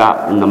 we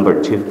stop at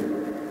number 2.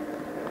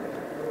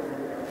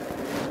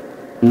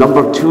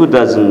 Number 2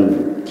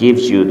 doesn't give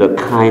you the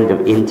kind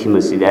of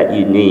intimacy that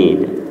you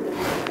need.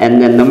 And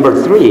then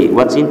number 3,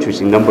 what's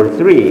interesting, number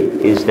 3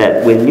 is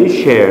that when you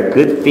share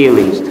good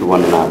feelings to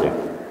one another,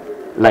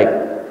 like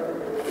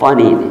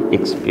funny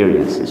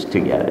experiences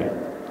together.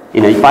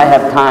 If I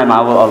have time,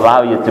 I will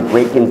allow you to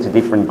break into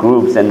different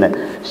groups and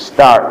then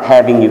start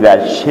having you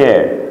guys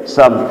share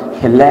some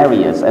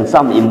hilarious and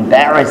some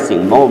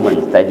embarrassing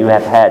moments that you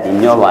have had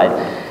in your life.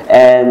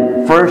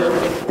 And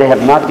first, they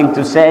have nothing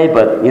to say,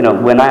 but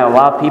when I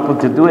allow people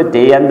to do it,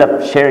 they end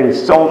up sharing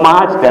so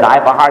much that I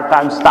have a hard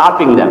time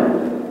stopping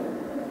them.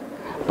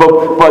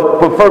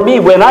 But for me,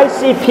 when I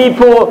see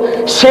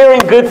people sharing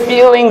good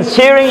feelings,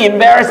 sharing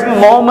embarrassing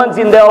moments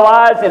in their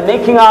lives and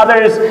making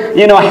others,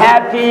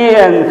 happy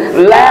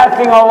and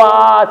laughing a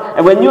lot,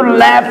 and when you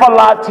laugh a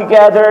lot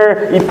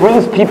together, it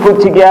brings people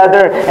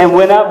together. And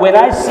when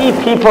I see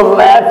people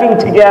laughing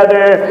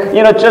together,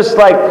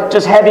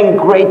 just having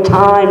great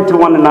time to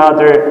one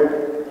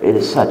another, it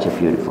is such a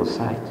beautiful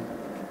sight.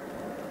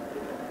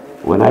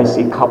 When I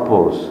see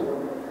couples,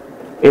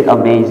 it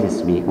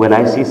amazes me. When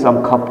I see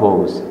some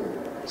couples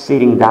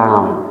sitting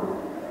down,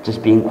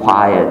 just being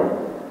quiet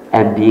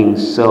and being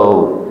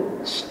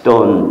so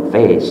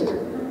stone-faced,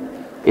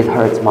 it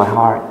hurts my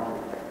heart.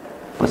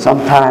 But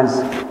sometimes,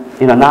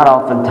 not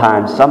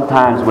oftentimes,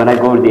 sometimes when I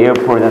go to the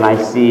airport and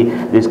I see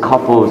these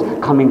couples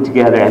coming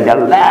together and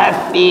they're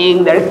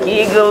laughing, they're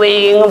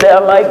giggling,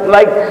 they're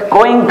like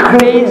going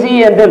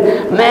crazy, and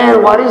then,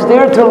 man, what is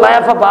there to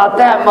laugh about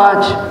that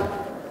much?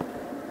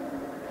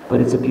 But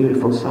it's a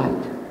beautiful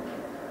sight.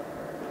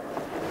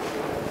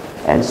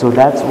 And so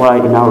that's why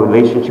in our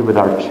relationship with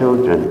our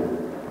children,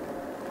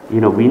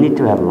 we need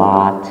to have a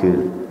lot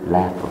to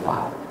laugh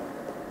about.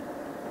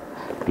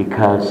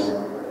 Because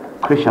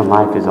Christian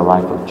life is a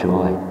life of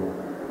joy.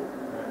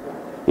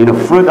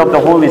 Fruit of the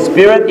Holy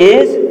Spirit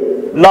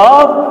is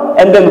love,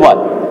 and then what?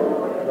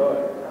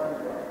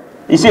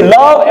 You see,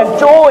 love and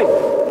joy.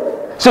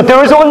 So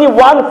there is only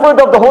one fruit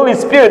of the Holy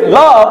Spirit,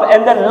 love,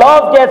 and then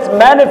love gets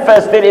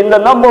manifested in the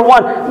number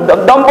 1. The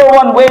number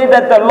 1 way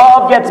that the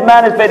love gets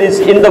manifested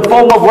is in the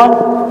form of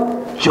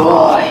what?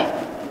 Joy.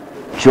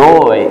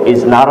 Joy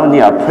is not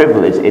only our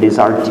privilege, it is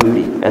our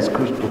duty as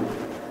Christians.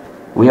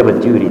 We have a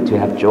duty to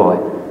have joy.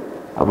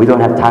 We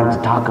don't have time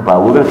to talk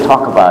about it. We're going to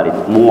talk about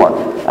it more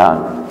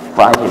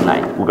Friday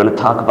night. We're going to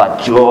talk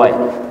about joy.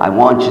 I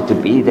want you to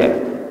be there.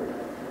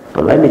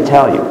 But let me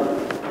tell you,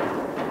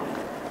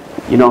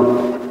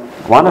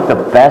 one of the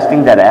best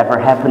things that ever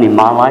happened in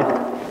my life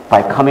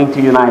by coming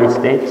to United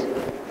States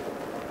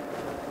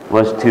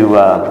was to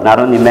not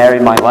only marry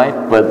my wife,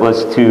 but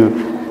was to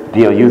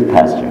be a youth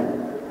pastor.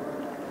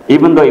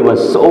 Even though it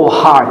was so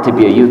hard to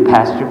be a youth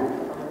pastor,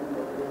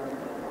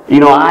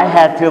 I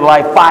had to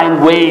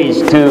find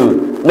ways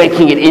to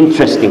making it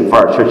interesting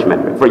for our church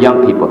members, for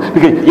young people.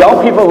 Because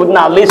young people would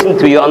not listen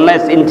to you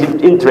unless it's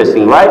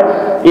interesting, right?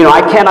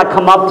 I cannot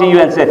come up to you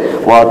and say,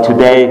 well,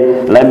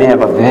 today, let me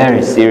have a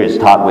very serious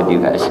talk with you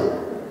guys.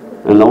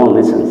 And no one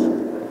listens.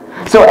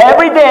 So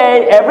every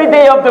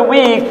day of the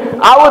week,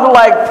 I would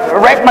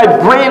wreck my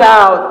brain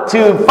out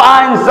to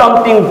find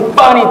something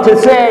funny to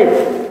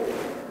say.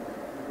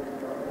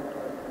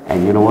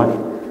 And you know what?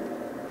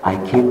 I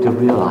came to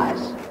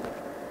realize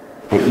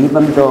that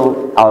even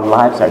though our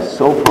lives are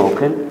so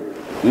broken,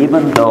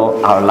 even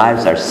though our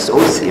lives are so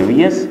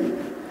serious,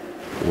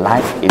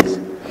 life is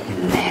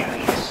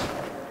hilarious.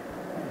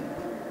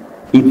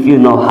 If you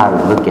know how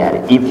to look at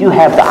it, if you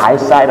have the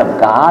eyesight of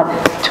God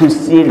to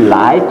see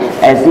life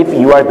as if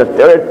you are the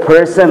third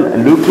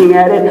person looking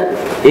at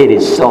it, it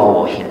is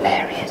so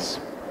hilarious.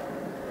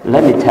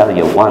 Let me tell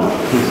you one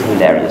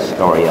hilarious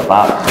story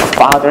about a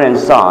father and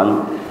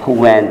son who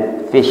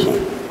went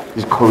fishing.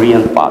 This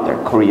Korean father,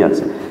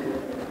 Koreans.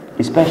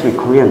 Especially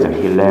Koreans are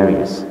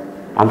hilarious.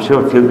 I'm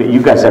sure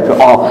you guys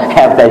all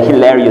have that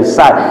hilarious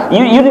side.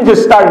 You need to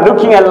start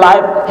looking at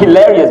life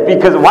hilarious,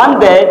 because one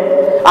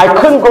day I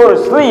couldn't go to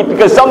sleep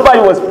because somebody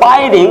was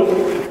fighting.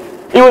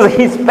 It was a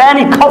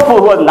Hispanic couple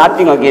who was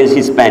nothing against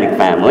Hispanic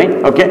family.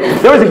 Okay,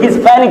 there was a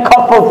Hispanic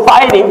couple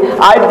fighting.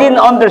 I didn't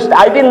understand.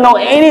 I didn't know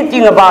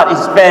anything about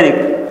Hispanic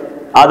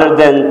other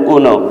than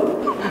uno.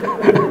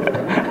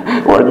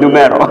 Or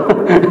numero.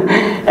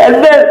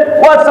 And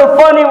then what's so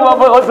funny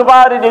was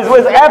about it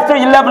was after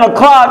 11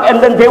 o'clock,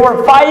 and then they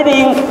were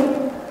fighting,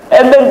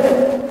 and then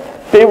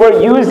they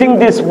were using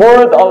this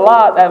word a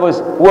lot. That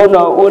was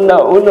uno.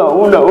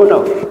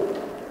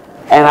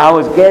 And I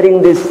was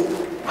getting this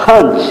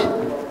hunch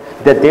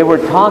that they were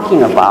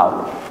talking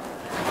about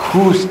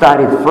who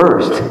started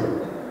first.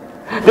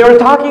 They were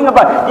talking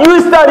about,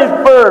 you started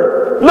first.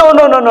 No.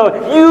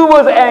 You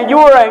were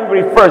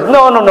angry first.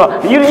 No.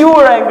 You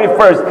were angry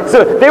first.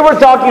 So they were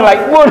talking like,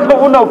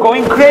 uno,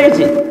 going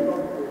crazy.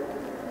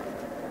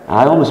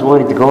 I almost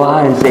wanted to go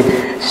out and say,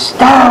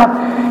 stop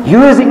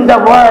using the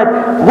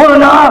word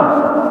uno.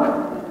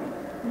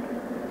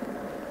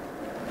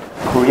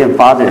 Korean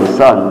father and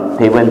son,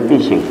 they went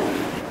fishing.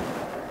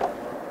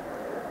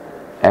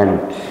 And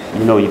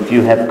if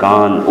you have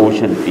gone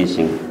ocean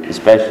fishing,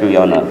 especially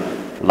on a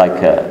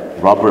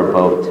rubber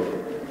boat,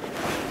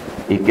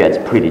 it gets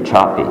pretty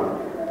choppy.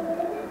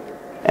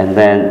 And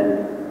then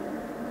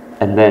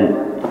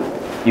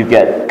you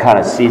get kind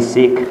of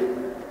seasick,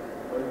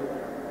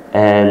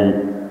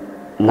 and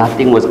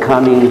nothing was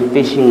coming,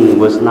 fishing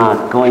was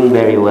not going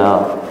very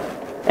well,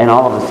 and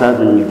all of a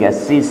sudden you get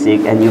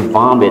seasick and you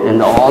vomit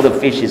and all the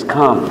fishes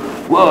come.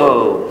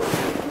 Whoa!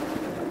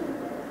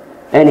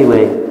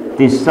 Anyway,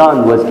 this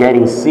son was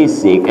getting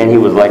seasick, and he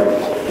was like,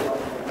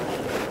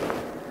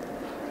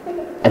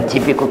 a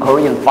typical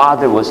Korean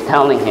father was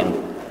telling him,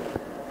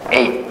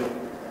 hey,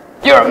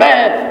 you're a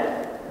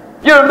man,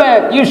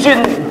 you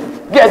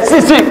shouldn't get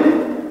seasick,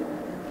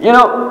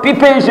 be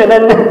patient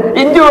and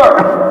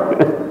endure,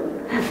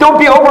 don't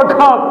be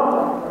overcome.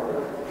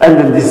 And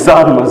then the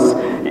son was,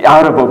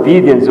 out of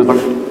obedience, was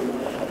like,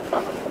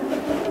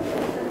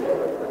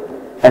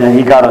 and then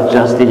he got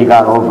adjusted, he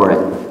got over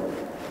it.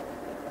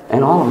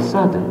 And all of a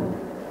sudden,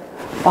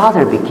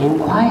 father became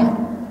quiet.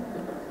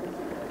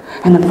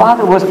 And the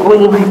father was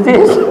going like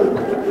this.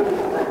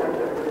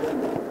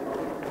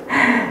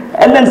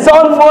 And then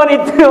son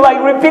wanted to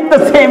repeat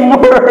the same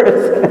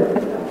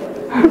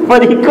words.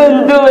 But he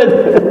couldn't do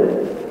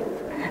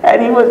it.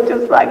 And he was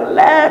just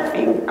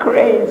laughing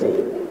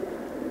crazy.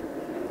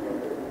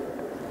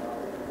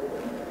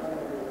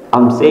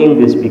 I'm saying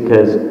this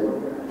because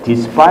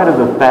despite of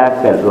the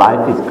fact that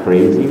life is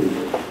crazy,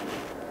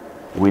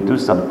 we do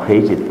some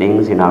crazy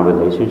things in our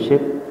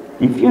relationship.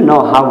 If you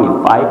know how we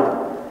fight,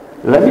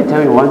 let me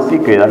tell you one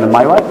secret.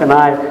 My wife and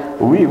I,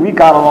 we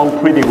got along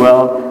pretty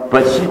well,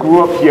 but she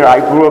grew up here,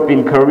 I grew up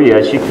in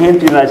Korea. She came to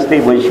the United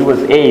States when she was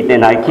 8,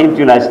 and I came to the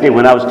United States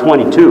when I was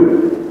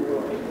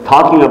 22.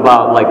 Talking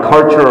about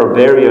cultural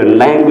barrier and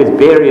language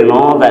barrier and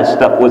all that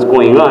stuff was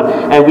going on,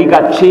 and we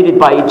got cheated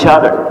by each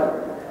other.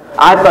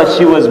 I thought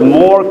she was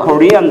more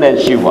Korean than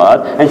she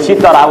was, and she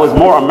thought I was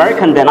more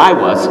American than I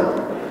was.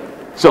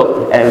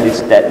 So at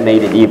least that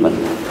made it even.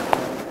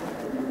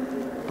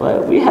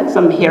 But we had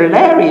some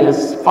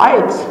hilarious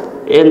fights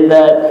in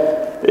that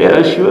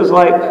she was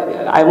like,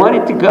 I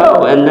wanted to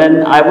go, and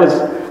then I was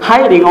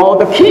hiding all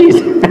the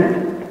keys.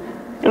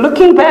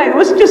 Looking back, it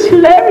was just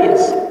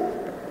hilarious.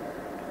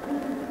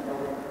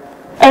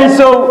 And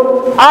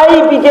so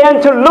I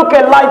began to look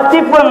at life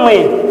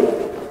differently.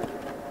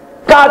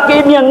 God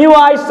gave me a new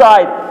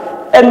eyesight.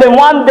 And then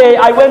one day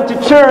I went to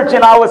church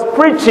and I was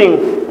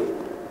preaching,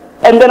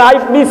 and then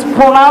I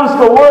mispronounced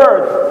the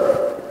word.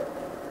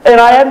 And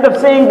I ended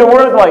up saying the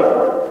word like,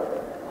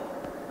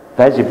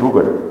 veggie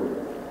booger.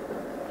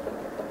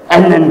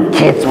 And then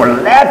kids were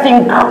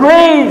laughing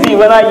crazy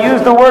when I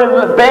used the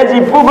word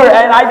veggie booger,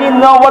 and I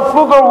didn't know what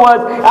booger was.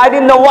 I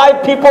didn't know why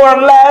people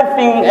are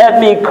laughing at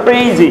me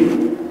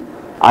crazy.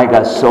 I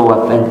got so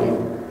offended.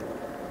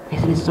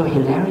 Isn't it so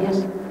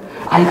hilarious?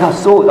 I got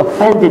so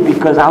offended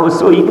because I was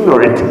so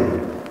ignorant.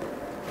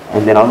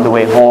 And then on the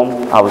way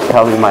home, I was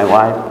telling my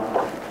wife,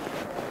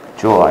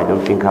 Joe, I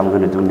don't think I'm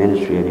going to do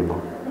ministry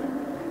anymore.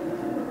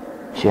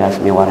 She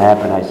asked me what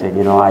happened. I said,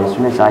 as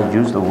soon as I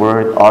used the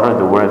word, uttered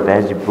the word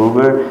veggie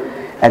booger,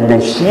 and then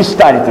she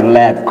started to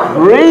laugh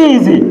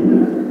crazy.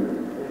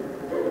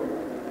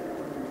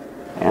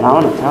 And I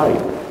want to tell you,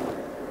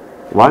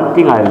 one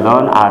thing I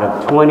learned out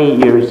of 20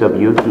 years of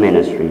youth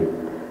ministry,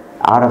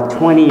 out of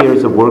 20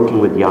 years of working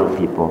with young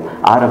people,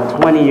 out of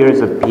 20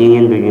 years of being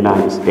in the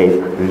United States,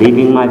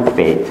 living my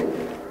faith,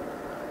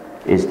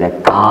 is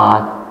that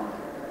God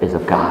is a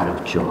God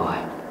of joy.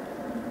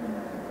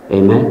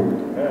 Amen?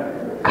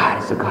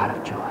 God is a God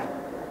of joy.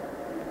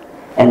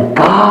 And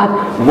God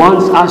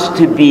wants us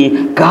to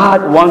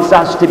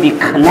be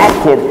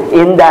connected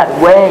in that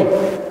way.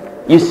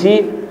 You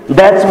see?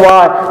 That's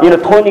why,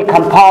 Tony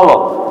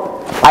Campolo.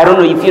 I don't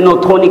know if you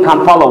know Tony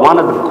Campolo, one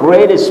of the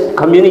greatest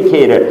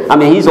communicators. I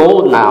mean, he's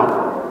old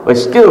now, but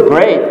still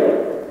great.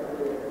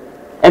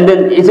 And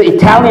then it's an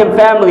Italian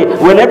family.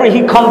 Whenever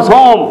he comes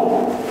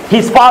home,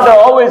 his father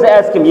always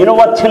asks him, you know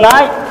what,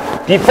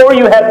 tonight, before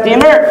you have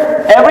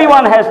dinner,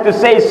 everyone has to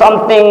say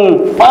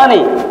something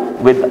funny.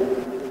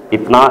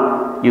 If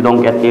not, you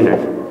don't get dinner.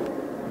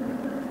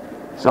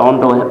 So on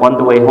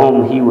the way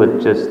home, he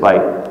would just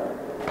like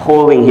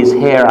pulling his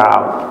hair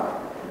out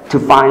to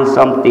find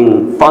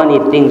something funny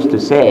things to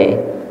say.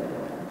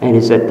 And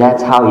he said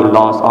that's how he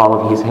lost all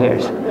of his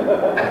hairs.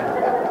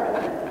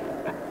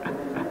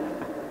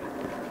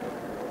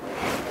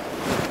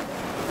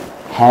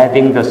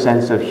 Having the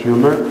sense of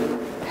humor,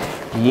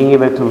 being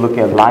able to look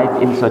at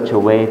life in such a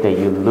way that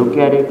you look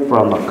at it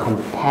from a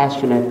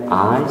compassionate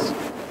eyes,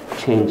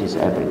 changes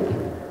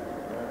everything.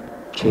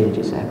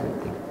 Changes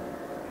everything.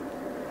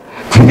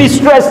 To be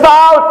stressed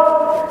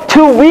out,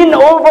 to win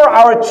over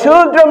our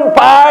children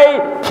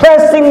by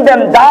pressing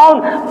them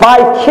down,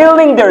 by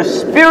killing their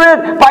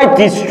spirit, by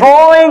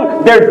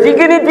destroying their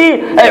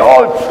dignity. And,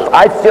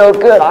 I feel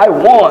good, I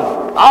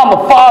won. I'm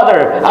a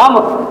father.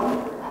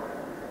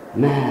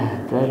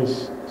 Man, that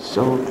is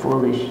so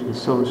foolish and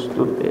so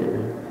stupid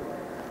and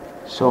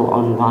so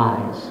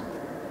unwise.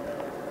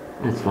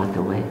 That's not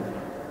the way.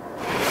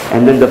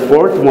 And then the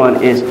fourth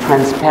one is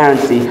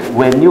transparency.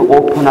 When you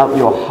open up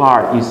your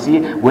heart, you see,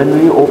 when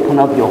you open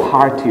up your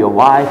heart to your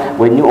wife,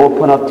 when you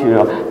open up to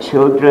your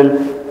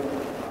children,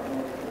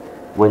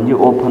 when you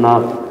open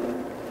up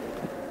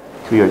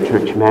to your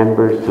church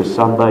members, to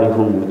somebody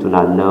whom you do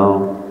not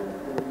know,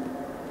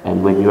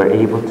 and when you are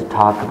able to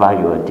talk about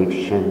your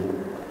addiction,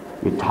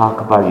 you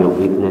talk about your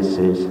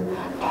weaknesses,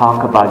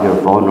 talk about your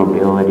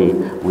vulnerability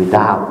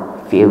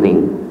without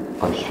feeling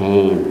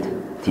ashamed.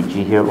 Did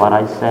you hear what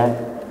I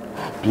said?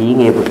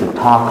 Being able to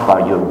talk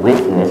about your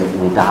weakness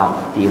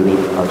without feeling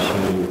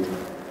ashamed.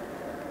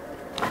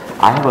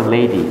 I have a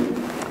lady,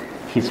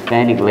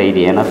 Hispanic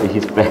lady, another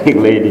Hispanic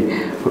lady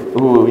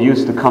who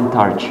used to come to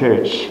our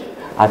church.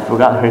 I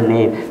forgot her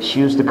name. She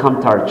used to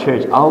come to our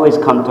church, always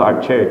come to our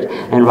church.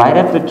 And right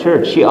after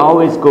church, she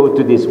always go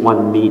to this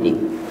one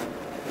meeting.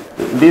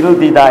 Little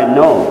did I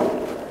know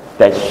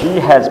that she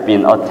has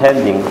been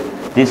attending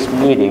this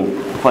meeting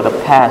for the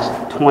past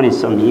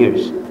 20-some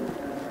years.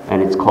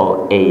 And it's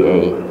called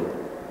AA,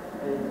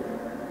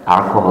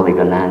 Alcoholic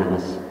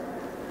Anonymous.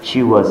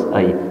 She was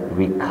a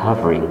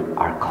recovering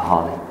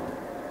alcoholic.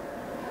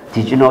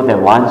 Did you know that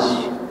once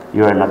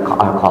you're an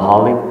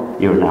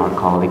alcoholic, you're an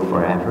alcoholic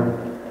forever?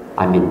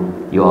 I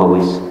mean, you're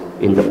always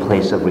in the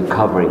place of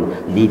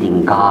recovering,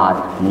 needing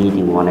God,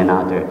 needing one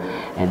another.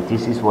 And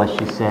this is what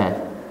she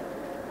said.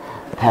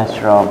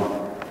 Pastor,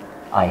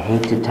 I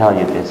hate to tell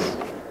you this,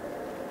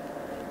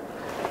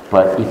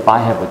 but if I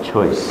have a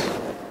choice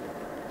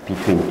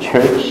between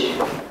church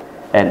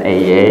and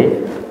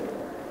AA,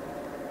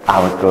 I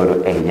would go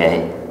to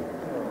AA.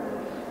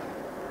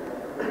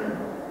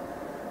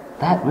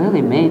 That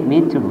really made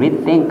me to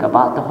rethink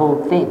about the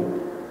whole thing.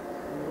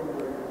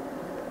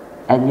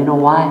 And you know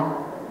why?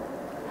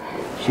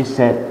 She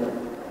said,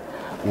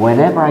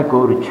 whenever I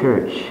go to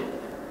church,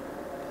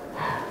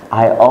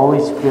 I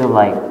always feel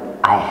like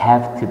I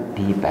have to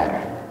be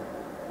better.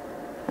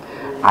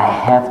 I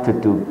have to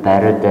do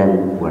better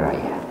than where I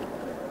am.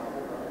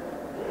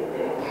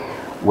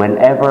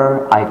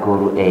 Whenever I go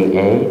to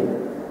AA,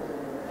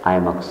 I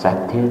am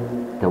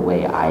accepted the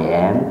way I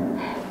am.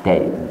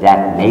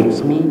 That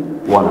makes me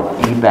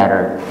want to be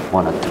better,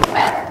 want to do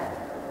better.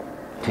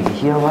 Do you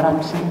hear what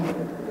I'm saying?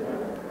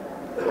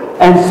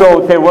 And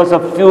so there was a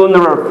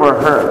funeral for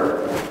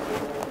her.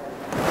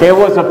 There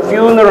was a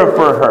funeral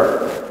for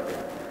her.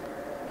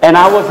 And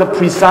I was a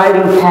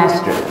presiding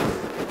pastor.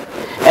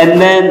 And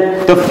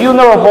then the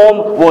funeral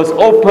home was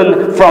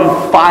open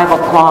from 5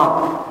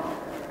 o'clock.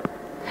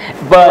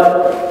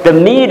 But the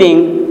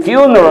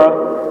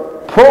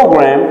funeral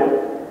program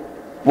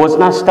was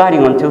not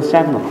starting until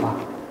 7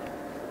 o'clock.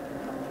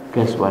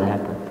 Guess what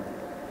happened?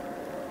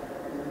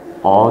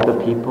 All the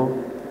people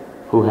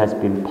who has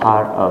been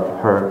part of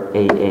her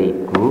AA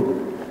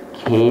group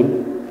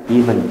came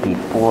even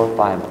before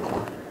 5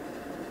 o'clock.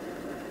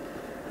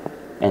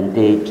 And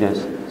they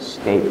just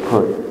stayed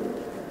put,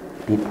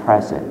 be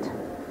present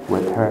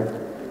with her.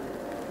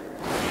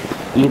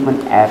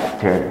 Even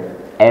after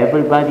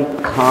everybody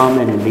come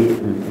and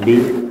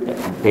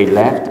leave, they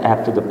left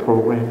after the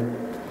program,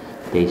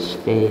 they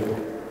stayed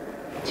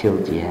till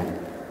the end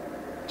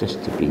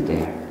just to be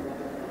there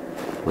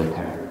with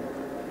her.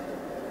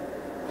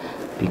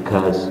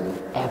 Because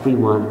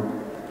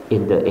everyone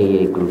in the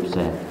AA group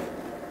said,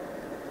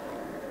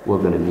 we're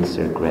going to miss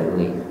her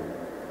greatly.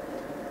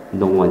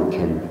 No one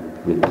can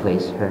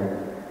replace her.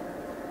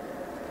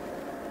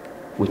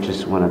 We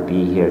just want to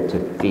be here to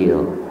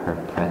feel her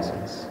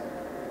presence.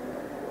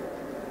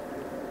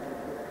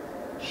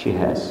 She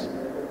has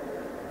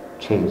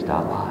changed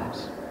our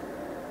lives.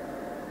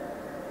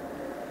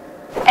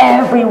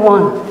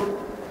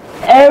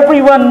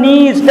 Everyone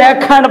needs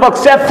that kind of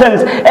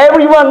acceptance.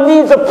 Everyone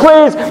needs a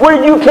place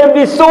where you can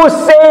be so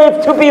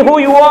safe to be who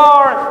you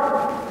are.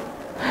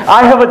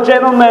 I have a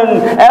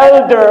gentleman,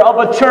 elder of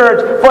a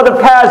church for the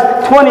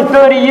past 20,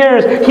 30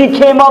 years. He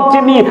came up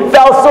to me,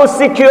 felt so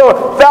secure,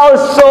 felt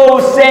so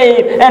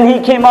safe, and he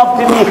came up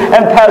to me,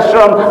 and Pastor,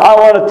 I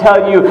want to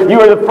tell you, you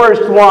are the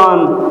first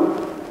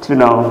one to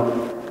know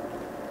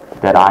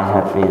that I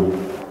have been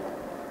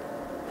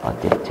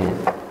addicted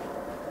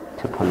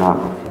to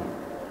pornography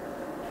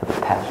for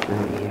the past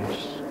 30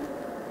 years.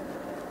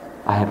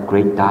 I have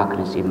great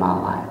darkness in my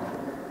life.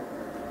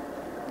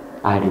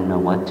 I didn't know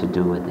what to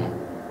do with it.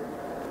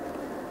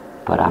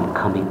 But I'm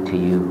coming to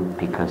you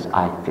because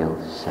I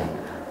feel safe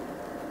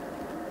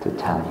to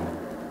tell you.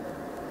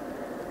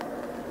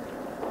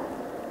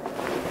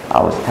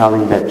 I was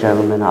telling that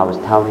gentleman, I was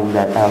telling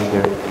that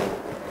elder,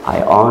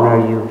 I honor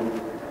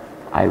you.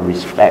 I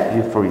respect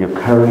you for your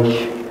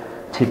courage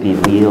to be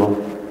real,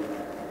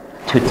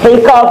 to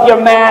take off your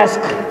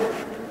mask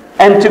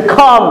and to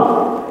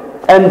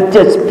come and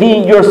just be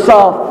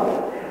yourself.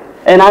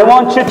 And I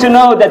want you to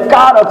know that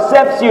God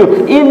accepts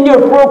you in your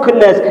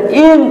brokenness,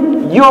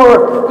 in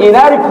your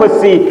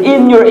inadequacy,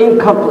 in your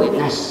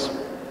incompleteness.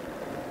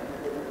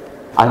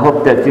 I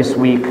hope that this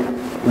week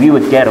we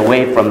would get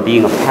away from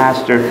being a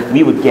pastor,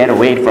 we would get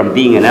away from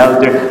being an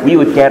elder, we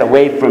would get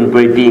away from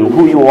being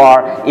who you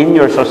are in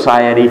your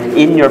society,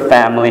 in your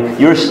family,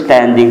 your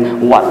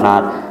standing,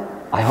 whatnot.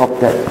 I hope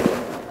that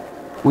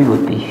we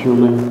would be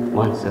human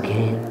once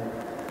again.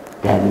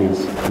 That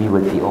means we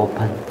would be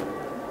open.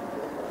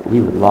 We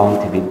would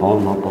long to be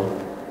vulnerable.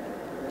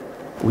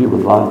 We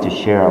would long to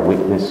share our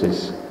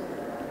weaknesses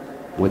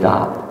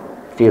without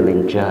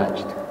feeling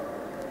judged,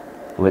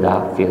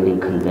 without feeling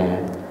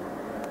condemned,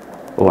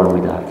 or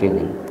without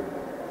feeling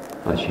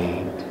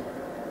ashamed.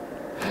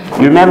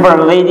 You remember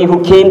a lady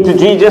who came to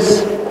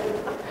Jesus?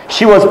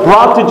 She was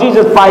brought to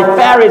Jesus by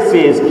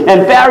Pharisees,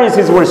 and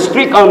Pharisees were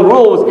strict on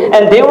rules,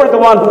 and they were the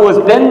one who was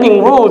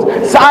bending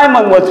rules.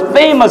 Simon was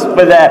famous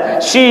for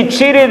that. She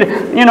cheated,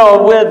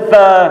 with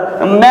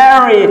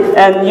Mary,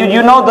 and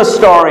you know the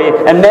story.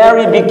 And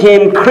Mary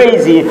became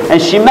crazy,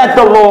 and she met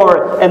the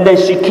Lord, and then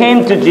she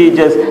came to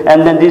Jesus,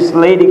 and then this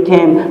lady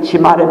came. She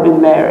might have been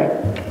Mary.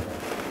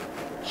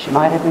 She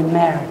might have been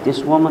Mary, this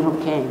woman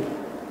who came.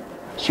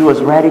 She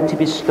was ready to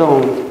be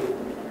stoned.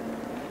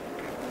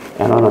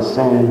 And on the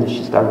sand,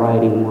 she started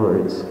writing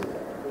words.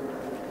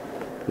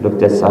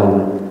 Looked at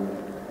Simon.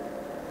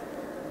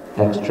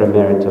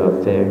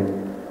 Extramarital affair.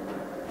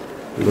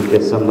 Looked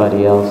at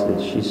somebody else, and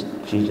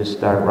she just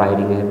started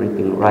writing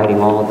everything, writing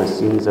all the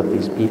sins of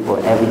these people.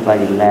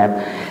 Everybody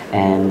left,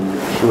 and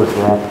she was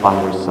left by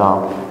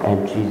herself.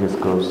 And Jesus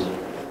goes,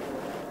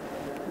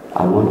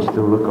 I want you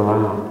to look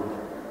around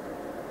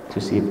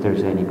to see if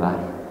there's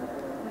anybody.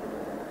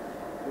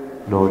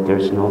 Lord,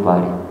 there's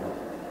nobody.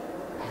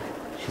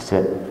 She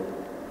said,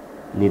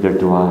 neither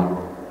do I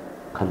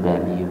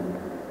condemn you.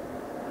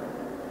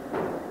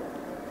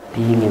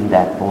 Being in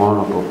that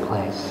vulnerable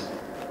place.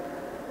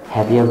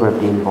 Have you ever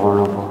been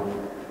vulnerable?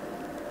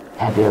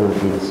 Have you ever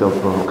been so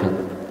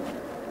broken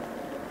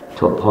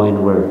to a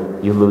point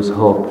where you lose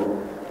hope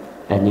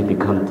and you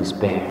become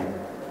despair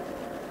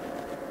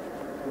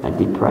and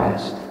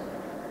depressed,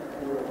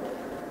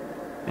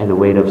 and the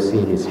weight of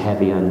sin is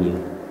heavy on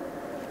you?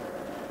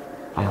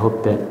 I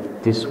hope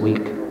that this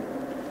week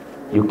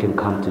you can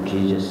come to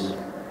Jesus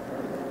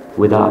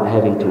without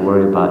having to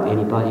worry about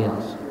anybody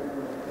else.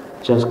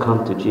 Just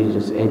come to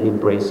Jesus and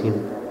embrace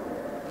Him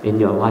in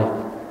your life.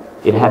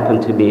 It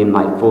happened to me in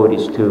my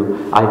 40s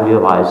too. I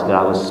realized that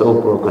I was so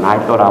broken. I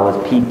thought I was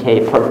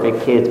PK,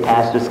 perfect kid,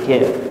 pastor's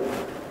kid.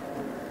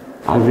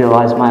 I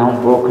realized my own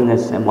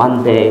brokenness, and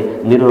one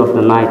day, middle of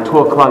the night, 2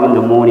 o'clock in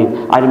the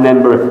morning, I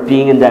remember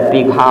being in that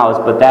big house,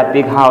 but that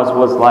big house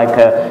was like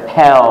a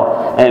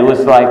hell, and it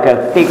was like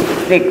a thick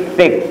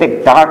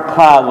thick dark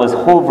cloud was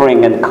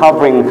hovering and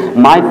covering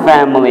my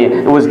family.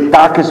 It was the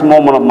darkest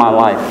moment of my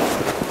life.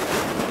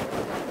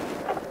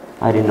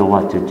 I didn't know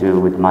what to do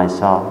with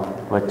myself,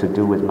 what to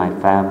do with my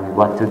family,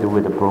 what to do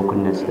with the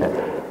brokenness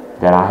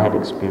that I had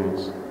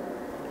experienced.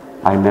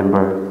 I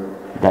remember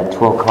that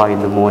 12 o'clock in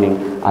the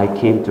morning, I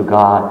came to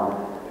God.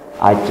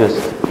 I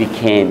just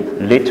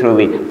became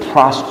literally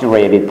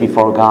prostrated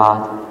before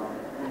God.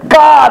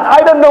 God,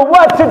 I don't know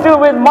what to do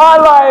with my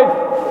life.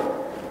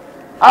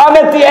 I'm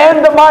at the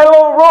end of my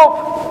own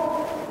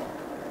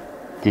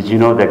rope. Did you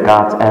know that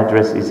God's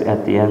address is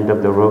at the end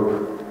of the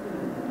rope?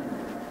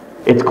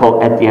 It's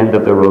called at the end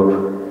of the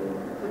rope.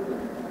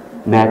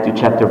 Matthew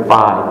chapter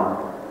 5,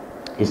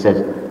 it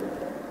says,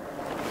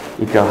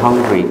 if you're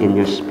hungry in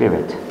your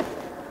spirit,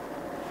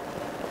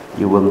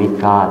 you will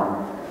meet God.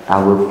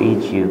 I will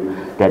feed you.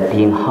 That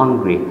being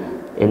hungry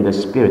in the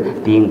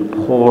spirit, being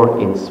poor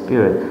in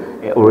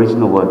spirit, the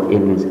original word, it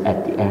means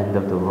at the end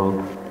of the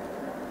rope.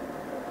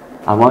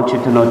 I want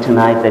you to know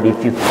tonight that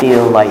if you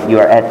feel like you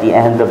are at the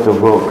end of the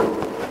rope,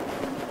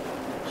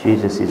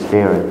 Jesus is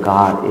there,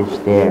 God is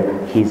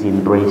there. He's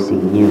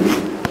embracing you.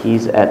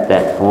 He's at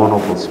that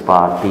vulnerable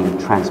spot, being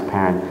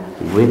transparent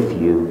with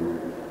you,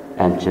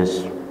 and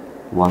just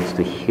wants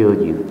to heal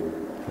you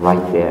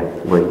right there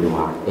where you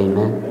are.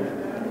 Amen?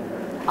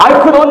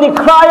 I could only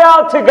cry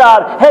out to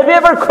God. Have you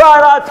ever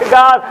cried out to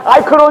God?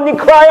 I could only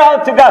cry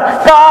out to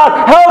God.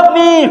 God, help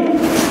me!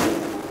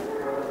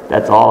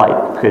 That's all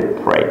I could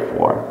pray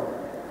for.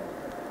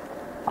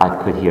 I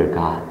could hear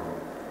God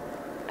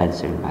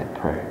answering my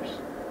prayers.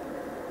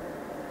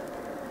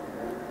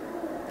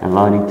 And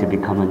learning to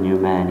become a new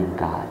man in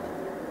God,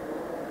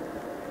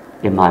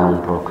 in my own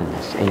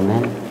brokenness.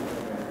 Amen?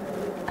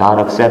 God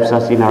accepts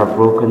us in our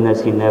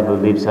brokenness. He never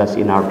leaves us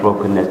in our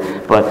brokenness.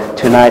 But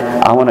tonight,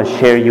 I want to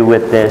share you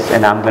with this,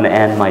 and I'm going to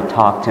end my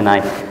talk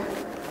tonight.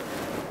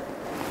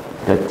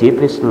 The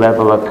deepest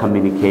level of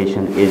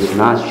communication is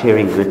not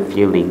sharing good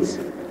feelings,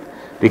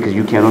 because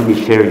you can only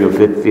share your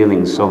good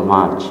feelings so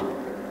much.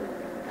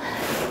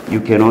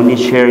 You can only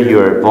share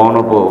your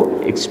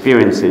vulnerable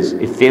experiences,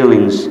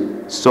 feelings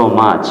so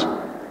much.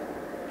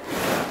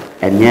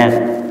 And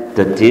yet,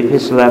 the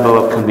deepest level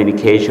of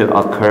communication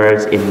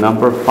occurs in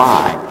number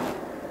 5.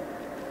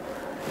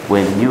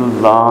 When you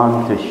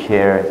learn to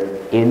share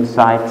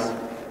insights,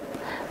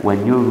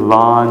 when you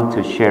learn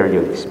to share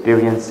your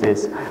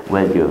experiences,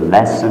 with your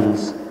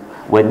lessons,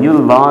 when you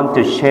learn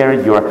to share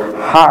your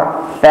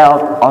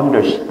heartfelt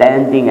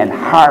understanding and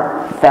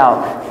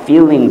heartfelt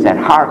feelings and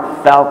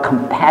heartfelt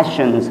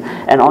compassions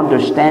and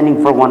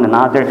understanding for one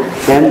another,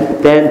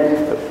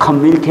 then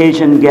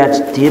communication gets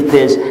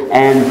deepest,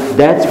 and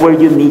that's where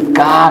you meet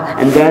God,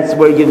 and that's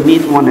where you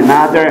meet one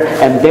another,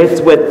 and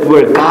that's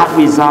where God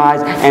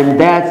resides. And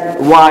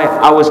that's why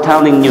I was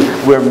telling you,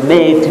 we're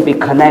made to be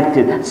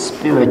connected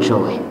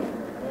spiritually.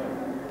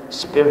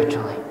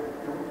 Spiritually.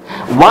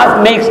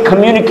 What makes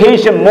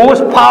communication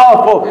most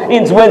powerful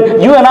is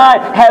when you and I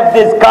have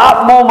this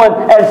God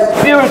moment and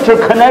spiritual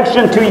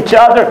connection to each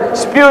other,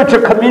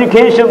 spiritual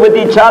communication with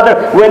each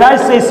other. When I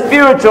say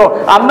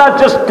spiritual, I'm not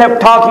just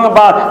talking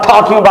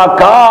about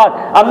God.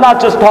 I'm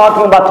not just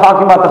talking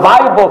about the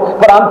Bible,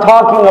 but I'm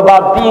talking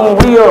about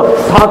being real,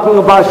 talking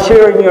about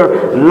sharing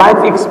your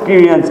life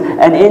experience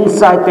and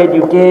insight that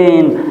you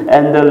gain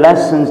and the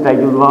lessons that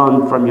you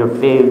learn from your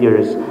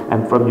failures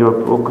and from your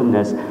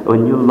brokenness.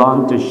 When you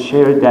learn to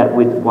share that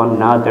with one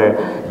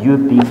another, you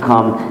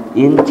become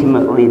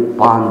intimately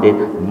bonded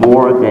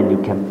more than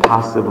you can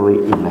possibly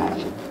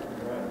imagine.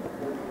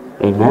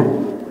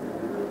 Amen?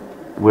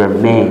 We're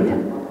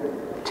made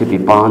to be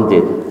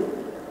bonded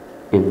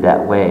in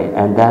that way,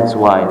 and that's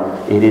why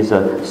it is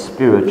a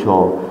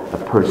spiritual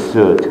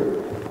pursuit.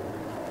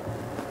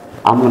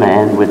 I'm going to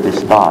end with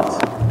this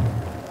thought.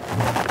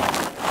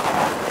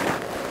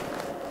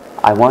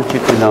 I want you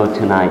to know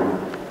tonight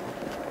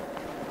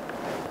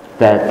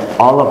that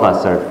all of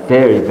us are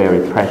very,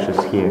 very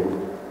precious here.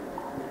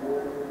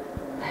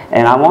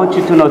 And I want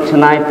you to know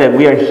tonight that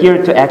we are here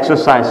to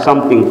exercise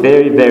something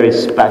very, very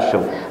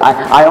special.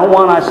 I don't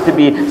want us to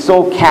be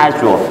so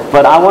casual,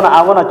 but I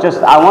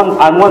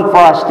want for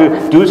us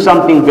to do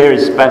something very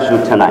special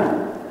tonight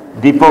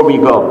before we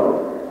go.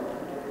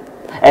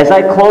 As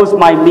I close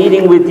my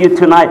meeting with you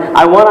tonight,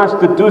 I want us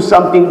to do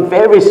something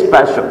very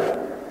special.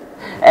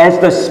 As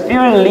the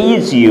Spirit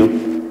leads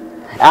you,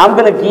 I'm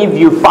going to give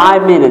you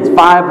 5 minutes,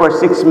 5 or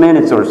 6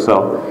 minutes or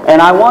so.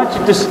 And I want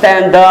you to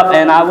stand up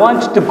and I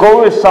want you to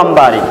go with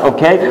somebody,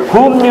 okay?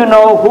 Whom you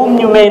know, whom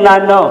you may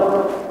not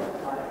know.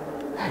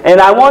 And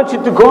I want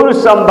you to go to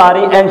somebody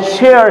and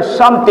share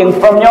something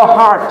from your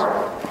heart.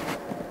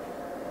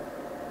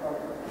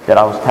 That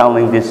I was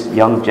telling this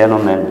young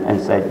gentleman and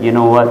said, you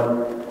know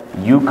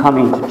what? You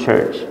coming to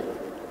church.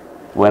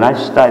 When I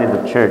started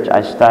the church,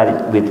 I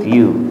started with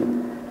you.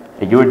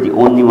 You're the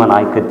only one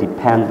I could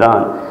depend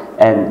on.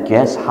 And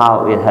guess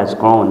how it has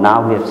grown?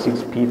 Now we have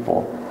 6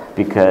 people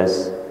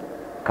because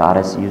God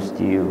has used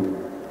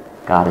you.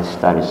 God has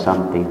started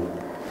something.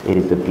 It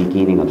is the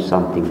beginning of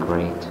something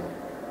great.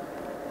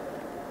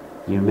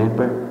 You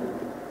remember?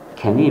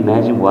 Can you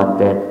imagine what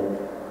that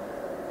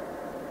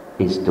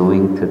is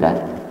doing to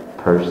that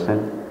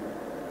person?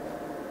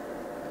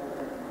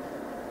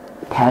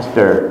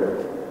 Pastor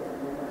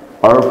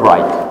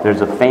Albright,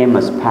 there's a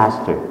famous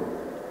pastor.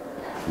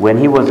 When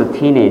he was a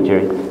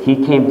teenager, he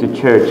came to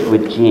church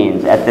with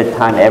jeans. At that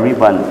time,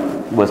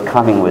 everyone was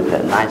coming with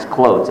nice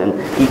clothes,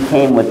 and he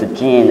came with the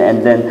jean,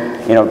 and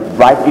then,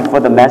 right before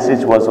the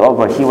message was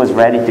over, he was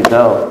ready to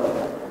go.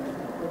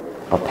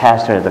 But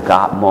pastor had a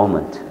God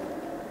moment.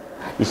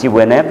 You see,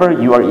 whenever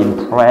you are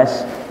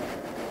impressed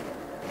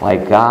by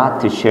God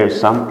to share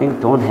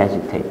something, don't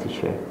hesitate to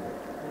share.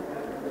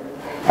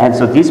 And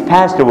so this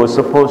pastor was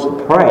supposed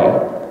to pray,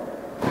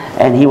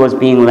 and he was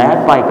being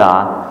led by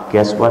God.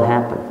 Guess what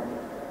happened?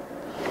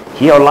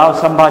 He allowed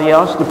somebody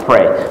else to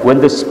pray. When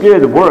the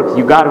Spirit works,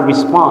 you got to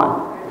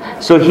respond.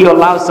 So he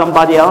allowed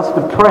somebody else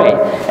to pray.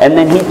 And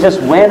then he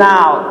just went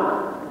out,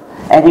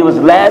 and he was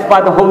led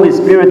by the Holy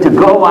Spirit to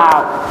go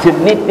out to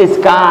meet this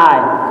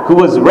guy who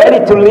was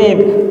ready to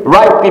leave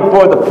right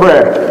before the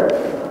prayer.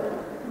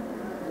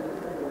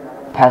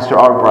 Pastor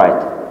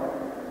Albright.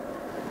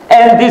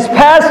 And this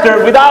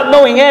pastor, without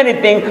knowing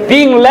anything,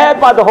 being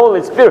led by the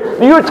Holy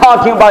Spirit, you're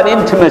talking about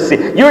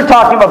intimacy. You're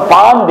talking about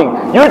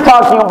bonding. You're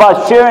talking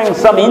about sharing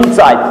some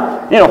insight.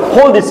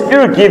 Holy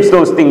Spirit gives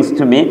those things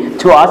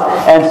to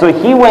us. And so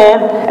he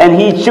went and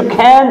he shook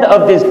hand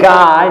of this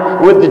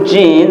guy with the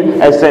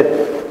jean and said,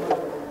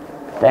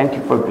 "Thank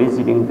you for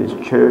visiting this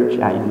church.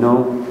 I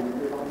know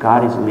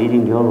God is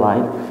leading your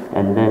life."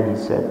 And then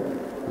he said,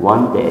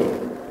 "One day,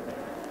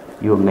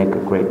 you'll make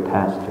a great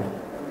pastor."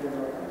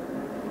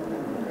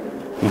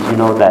 Did you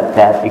know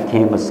that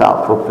became a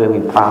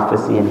self-fulfilling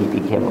prophecy, and he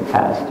became a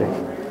pastor?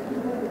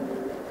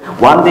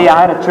 One day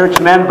I had a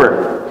church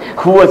member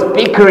who was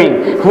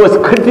bickering, who was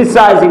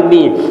criticizing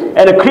me,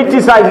 and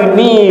criticizing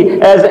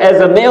me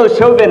as a male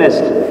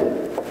chauvinist.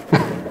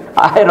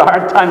 I had a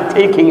hard time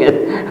taking it.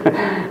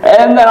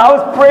 And then I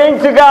was praying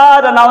to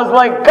God, and I was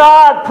like,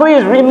 "God,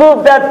 please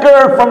remove that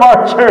girl from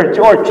our church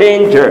or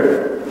change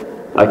her.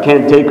 I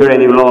can't take her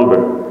any longer."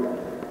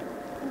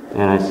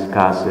 And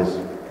God says,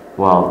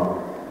 "Well,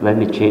 let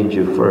me change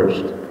you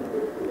first."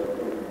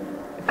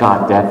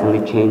 God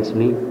definitely changed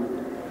me.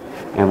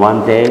 And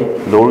one day,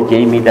 Lord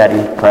gave me that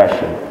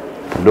impression.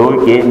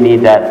 Lord gave me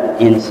that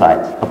insight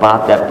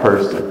about that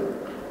person.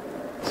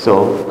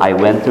 So I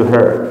went to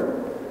her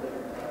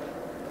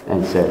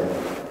and said,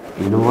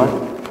 "You know what?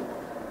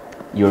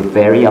 You're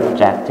very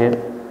objective.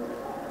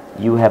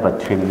 You have a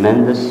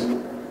tremendous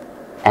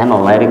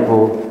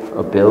analytical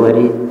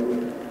ability.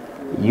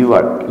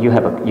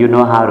 You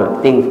know how to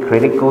think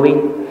critically.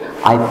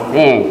 I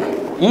think,"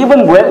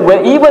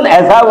 even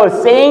as I was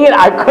saying it,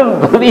 I couldn't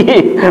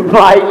believe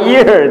my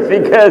ears,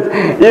 because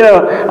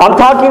I'm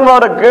talking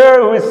about a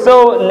girl who is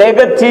so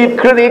negative,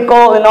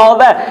 critical, and all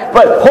that.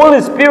 But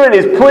Holy Spirit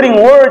is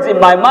putting words in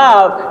my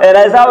mouth, and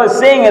as I was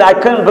saying it, I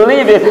couldn't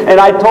believe it. And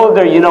I told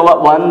her, "You know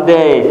what? One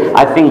day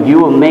I think you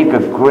will make a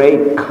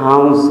great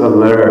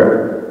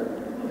counselor."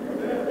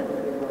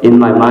 In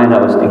my mind,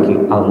 I was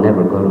thinking, I'll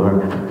never go to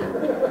her.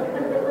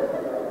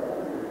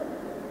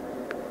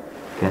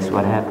 Guess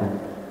what happened?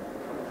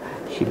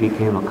 She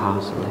became a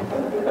counselor.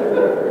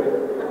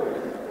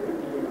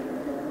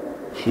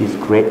 She's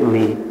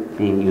greatly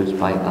being used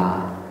by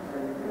God.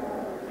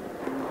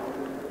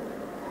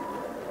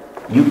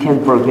 You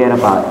can forget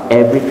about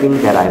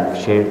everything that I've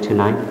shared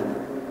tonight.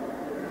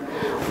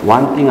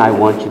 One thing I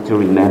want you to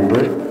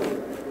remember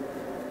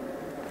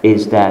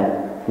is that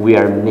we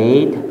are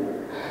made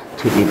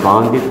to be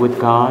bonded with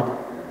God,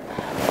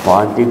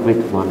 bonded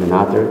with one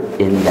another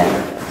in that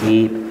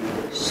deep,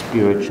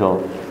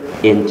 spiritual,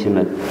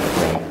 intimate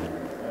way.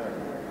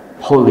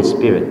 Holy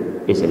Spirit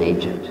is an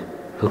agent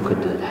who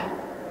could do that.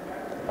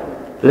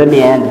 Let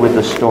me end with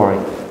a story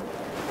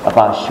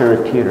about Sherry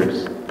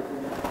Peters.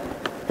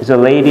 There's a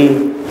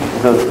lady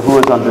who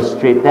was on the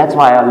street. That's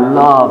why I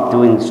love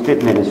doing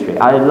street ministry.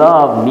 I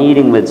love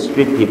meeting with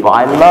street people.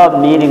 I love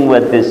meeting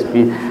with these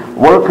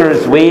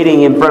workers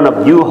waiting in front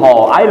of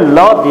U-Haul. I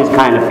love these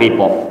kind of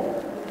people.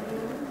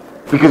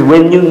 Because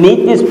when you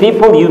meet these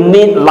people, you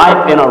meet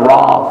life in a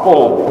raw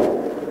form.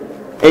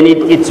 And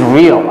it's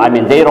real. I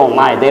mean, they don't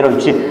lie. They don't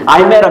cheat.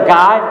 I met a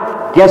guy.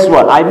 Guess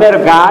what? I met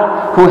a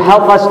guy who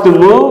helped us to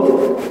move.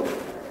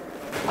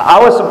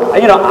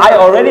 I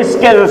already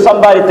scheduled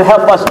somebody to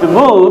help us to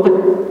move.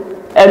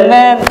 And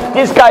then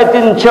this guy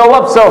didn't show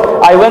up.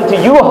 So I went to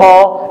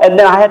U-Haul, and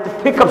then I had to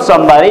pick up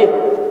somebody.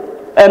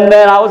 And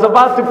then I was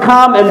about to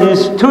come, and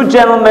these two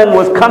gentlemen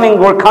were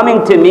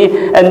coming to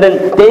me, and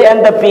then they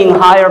ended up being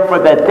hired for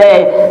that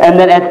day. And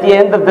then at the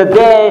end of the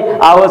day,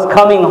 I was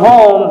coming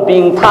home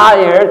being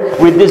tired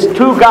with these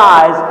two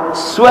guys,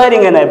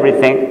 sweating and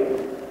everything.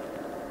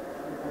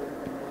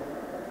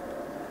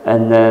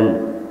 And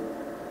then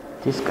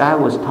this guy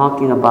was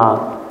talking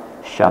about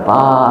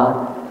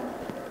Shabbat,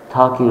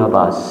 talking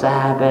about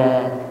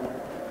Sabbath.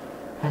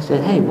 I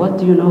said, "Hey, what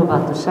do you know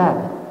about the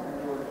Sabbath?"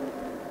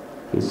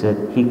 He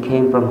said he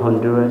came from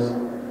Honduras.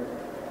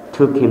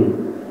 Took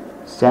him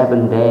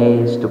 7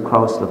 days to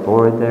cross the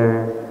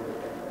border.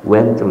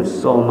 went through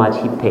so much.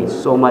 He paid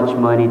so much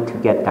money to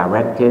get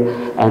directed.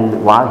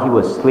 And while he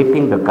was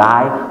sleeping, the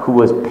guy who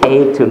was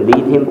paid to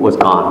lead him was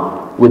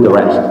gone with the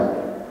rest.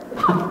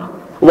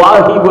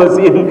 While he was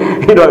in,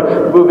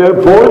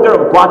 the border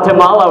of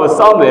Guatemala or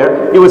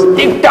somewhere, it was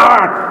thick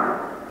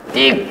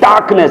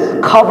darkness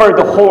covered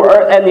the whole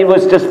earth, and it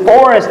was just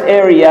forest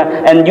area,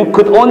 and you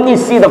could only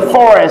see the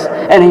forest,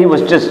 and he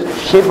was just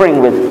shivering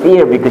with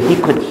fear because he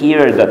could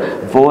hear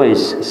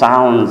the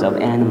sounds of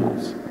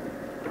animals.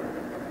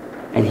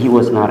 And he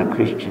was not a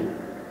Christian.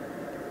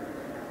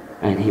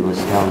 And he was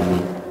telling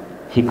me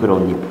he could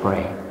only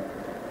pray.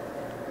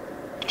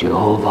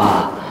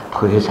 Jehovah,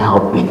 please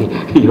help me.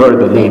 He heard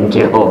the name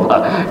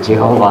Jehovah.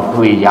 Jehovah,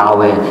 please,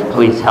 Yahweh,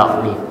 please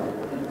help me.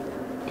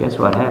 Guess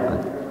what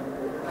happened?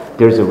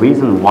 There's a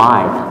reason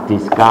why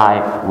this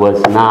guy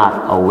was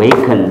not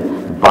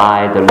awakened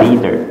by the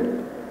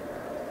leader.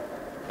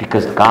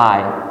 Because the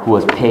guy who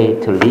was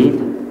paid to lead,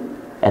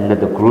 and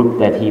the group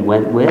that he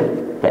went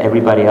with,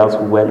 everybody else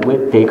who went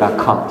with, they got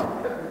caught.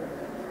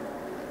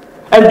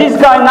 And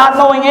this guy, not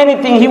knowing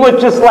anything, he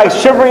was just like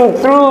shivering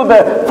through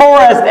the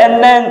forest,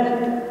 and then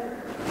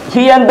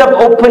he ended up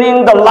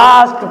opening the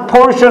last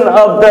portion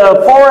of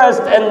the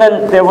forest, and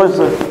then there was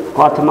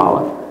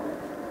Guatemala.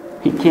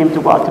 He came to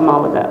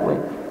Guatemala that way.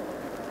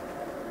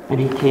 And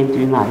he came to the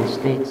United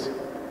States.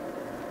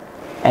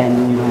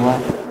 And you know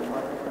what?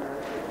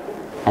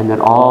 And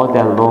then all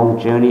that long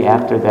journey,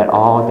 after that,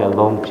 all that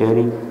long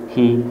journey,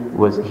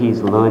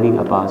 he's learning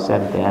about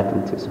Seventh-day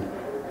Adventism.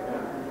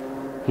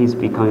 He's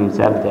becoming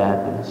Seventh-day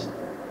Adventist.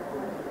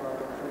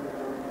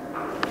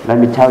 Let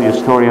me tell you a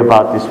story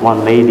about this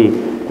one lady,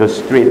 the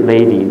street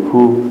lady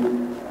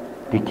who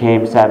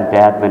became Seventh-day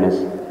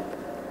Adventist.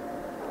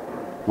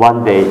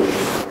 One day,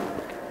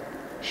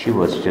 she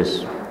was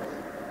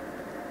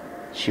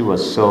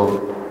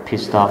so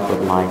pissed off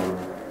with life,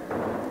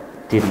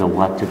 didn't know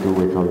what to do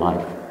with her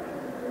life.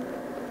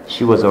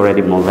 She was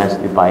already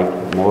molested by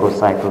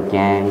motorcycle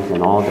gangs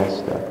and all that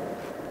stuff.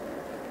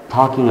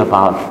 Talking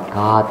about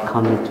God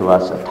coming to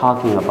us,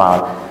 talking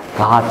about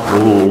God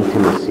bringing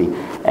intimacy.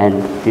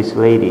 And this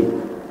lady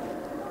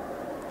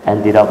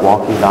ended up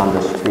walking down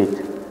the street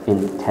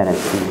in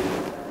Tennessee.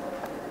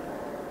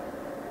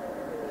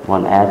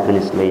 One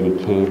Adventist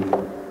lady came.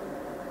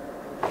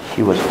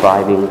 She was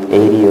driving,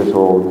 80 years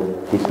old.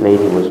 This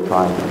lady was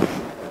driving.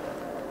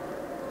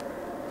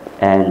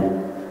 And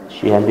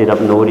she ended up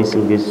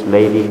noticing this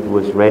lady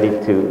was ready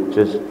to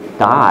just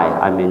die.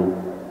 I mean,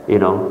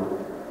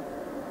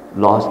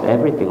 lost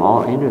everything,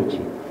 all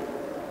energy.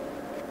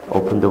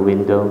 Opened the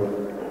window,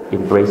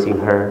 embracing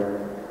her,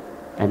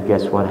 and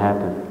guess what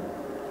happened?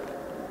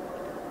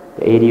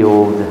 The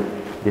 80-year-old,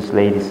 this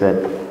lady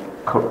said,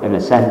 and a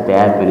Seventh-day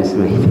Adventist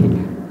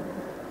lady,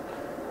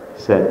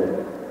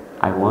 said,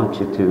 I want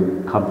you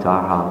to come to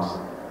our house.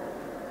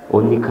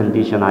 Only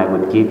condition I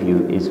would give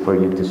you is for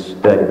you to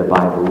study the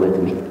Bible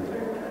with me.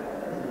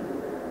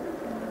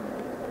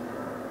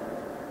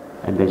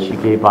 And then she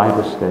gave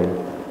Bible study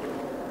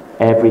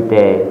every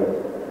day.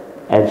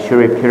 And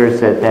Shuri Pierce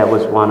said that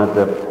was one of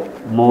the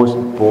most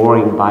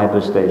boring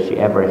Bible studies she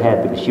ever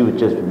had, because she would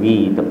just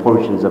read the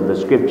portions of the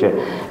scripture.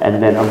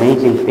 And then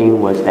amazing thing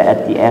was that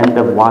at the end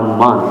of 1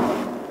 month,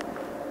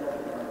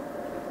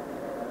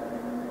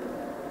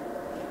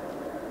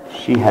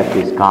 she had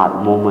this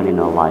God moment in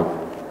her life.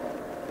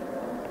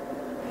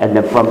 And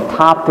then from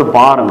top to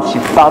bottom, she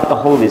felt the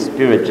Holy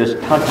Spirit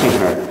just touching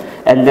her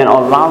and then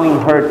allowing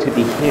her to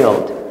be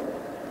healed.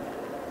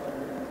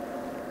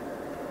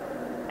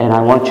 And I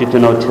want you to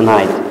know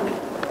tonight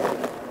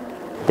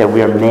that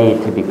we are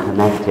made to be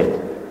connected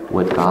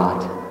with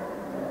God.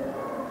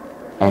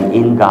 And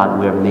in God,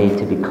 we are made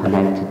to be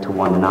connected to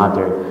one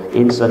another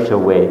in such a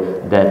way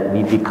that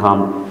we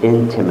become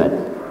intimate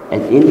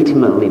and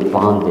intimately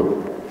bonded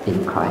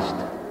in Christ.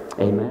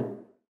 Amen.